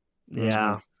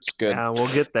Yeah. it's good. Yeah, we'll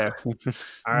get there.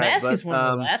 All right, Mask but, is one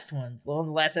of the last ones, one of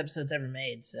the last episodes ever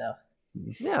made. So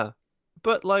Yeah,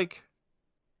 but like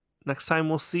next time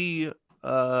we'll see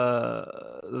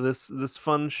this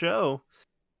fun show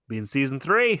be in season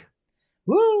 3.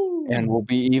 woo! And we'll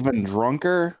be even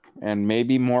drunker and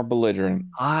maybe more belligerent.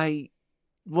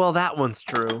 Well, that one's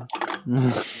true.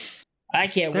 I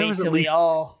can't there wait was at till we least-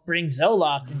 all bring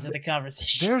Zaloft into the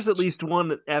conversation. There's at least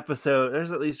one episode.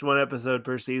 There's at least one episode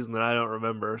per season that I don't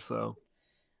remember. So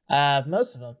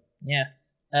Most of them, yeah.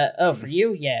 For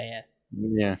you, yeah.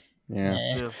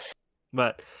 yeah.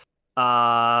 But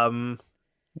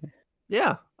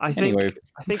yeah. I think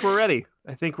we're ready.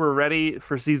 I think we're ready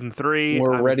for season 3.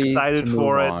 We're I'm ready excited to move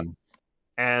for it. on.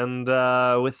 And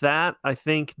with that, I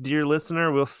think, dear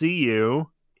listener, we'll see you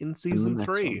in season next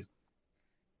 3 one.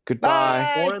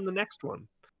 Goodbye. Bye. or in the next one.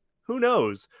 Who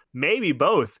knows? Maybe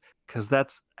both, because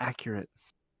that's accurate.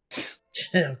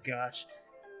 Oh gosh.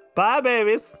 Bye,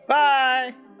 babies.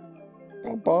 Bye.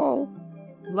 Bye.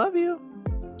 Love you.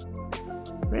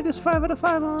 Rate us 5 out of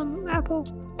 5 on Apple.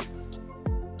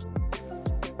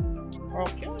 Or I'll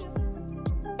kill you.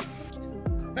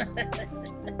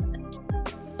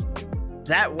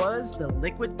 That was the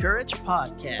Liquid Courage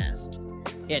Podcast,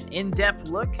 an in-depth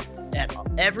look at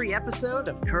every episode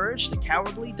of Courage the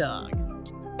Cowardly Dog.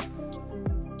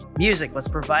 Music was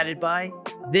provided by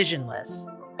Visionless.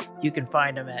 You can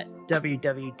find them at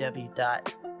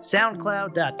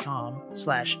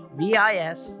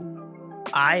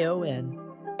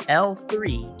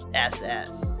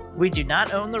www.soundcloud.com/VISIONL3SS. We do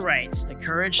not own the rights to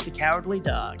Courage the Cowardly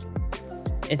Dog.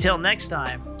 Until next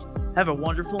time, have a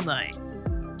wonderful night.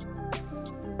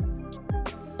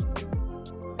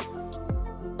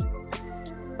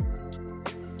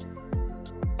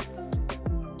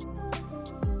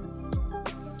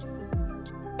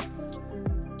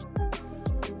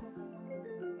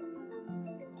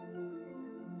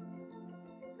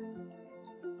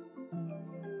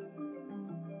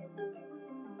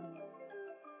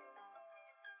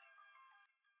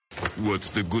 What's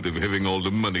the good of having all the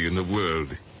money in the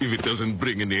world if it doesn't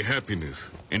bring any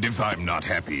happiness? And if I'm not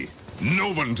happy,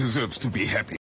 no one deserves to be happy.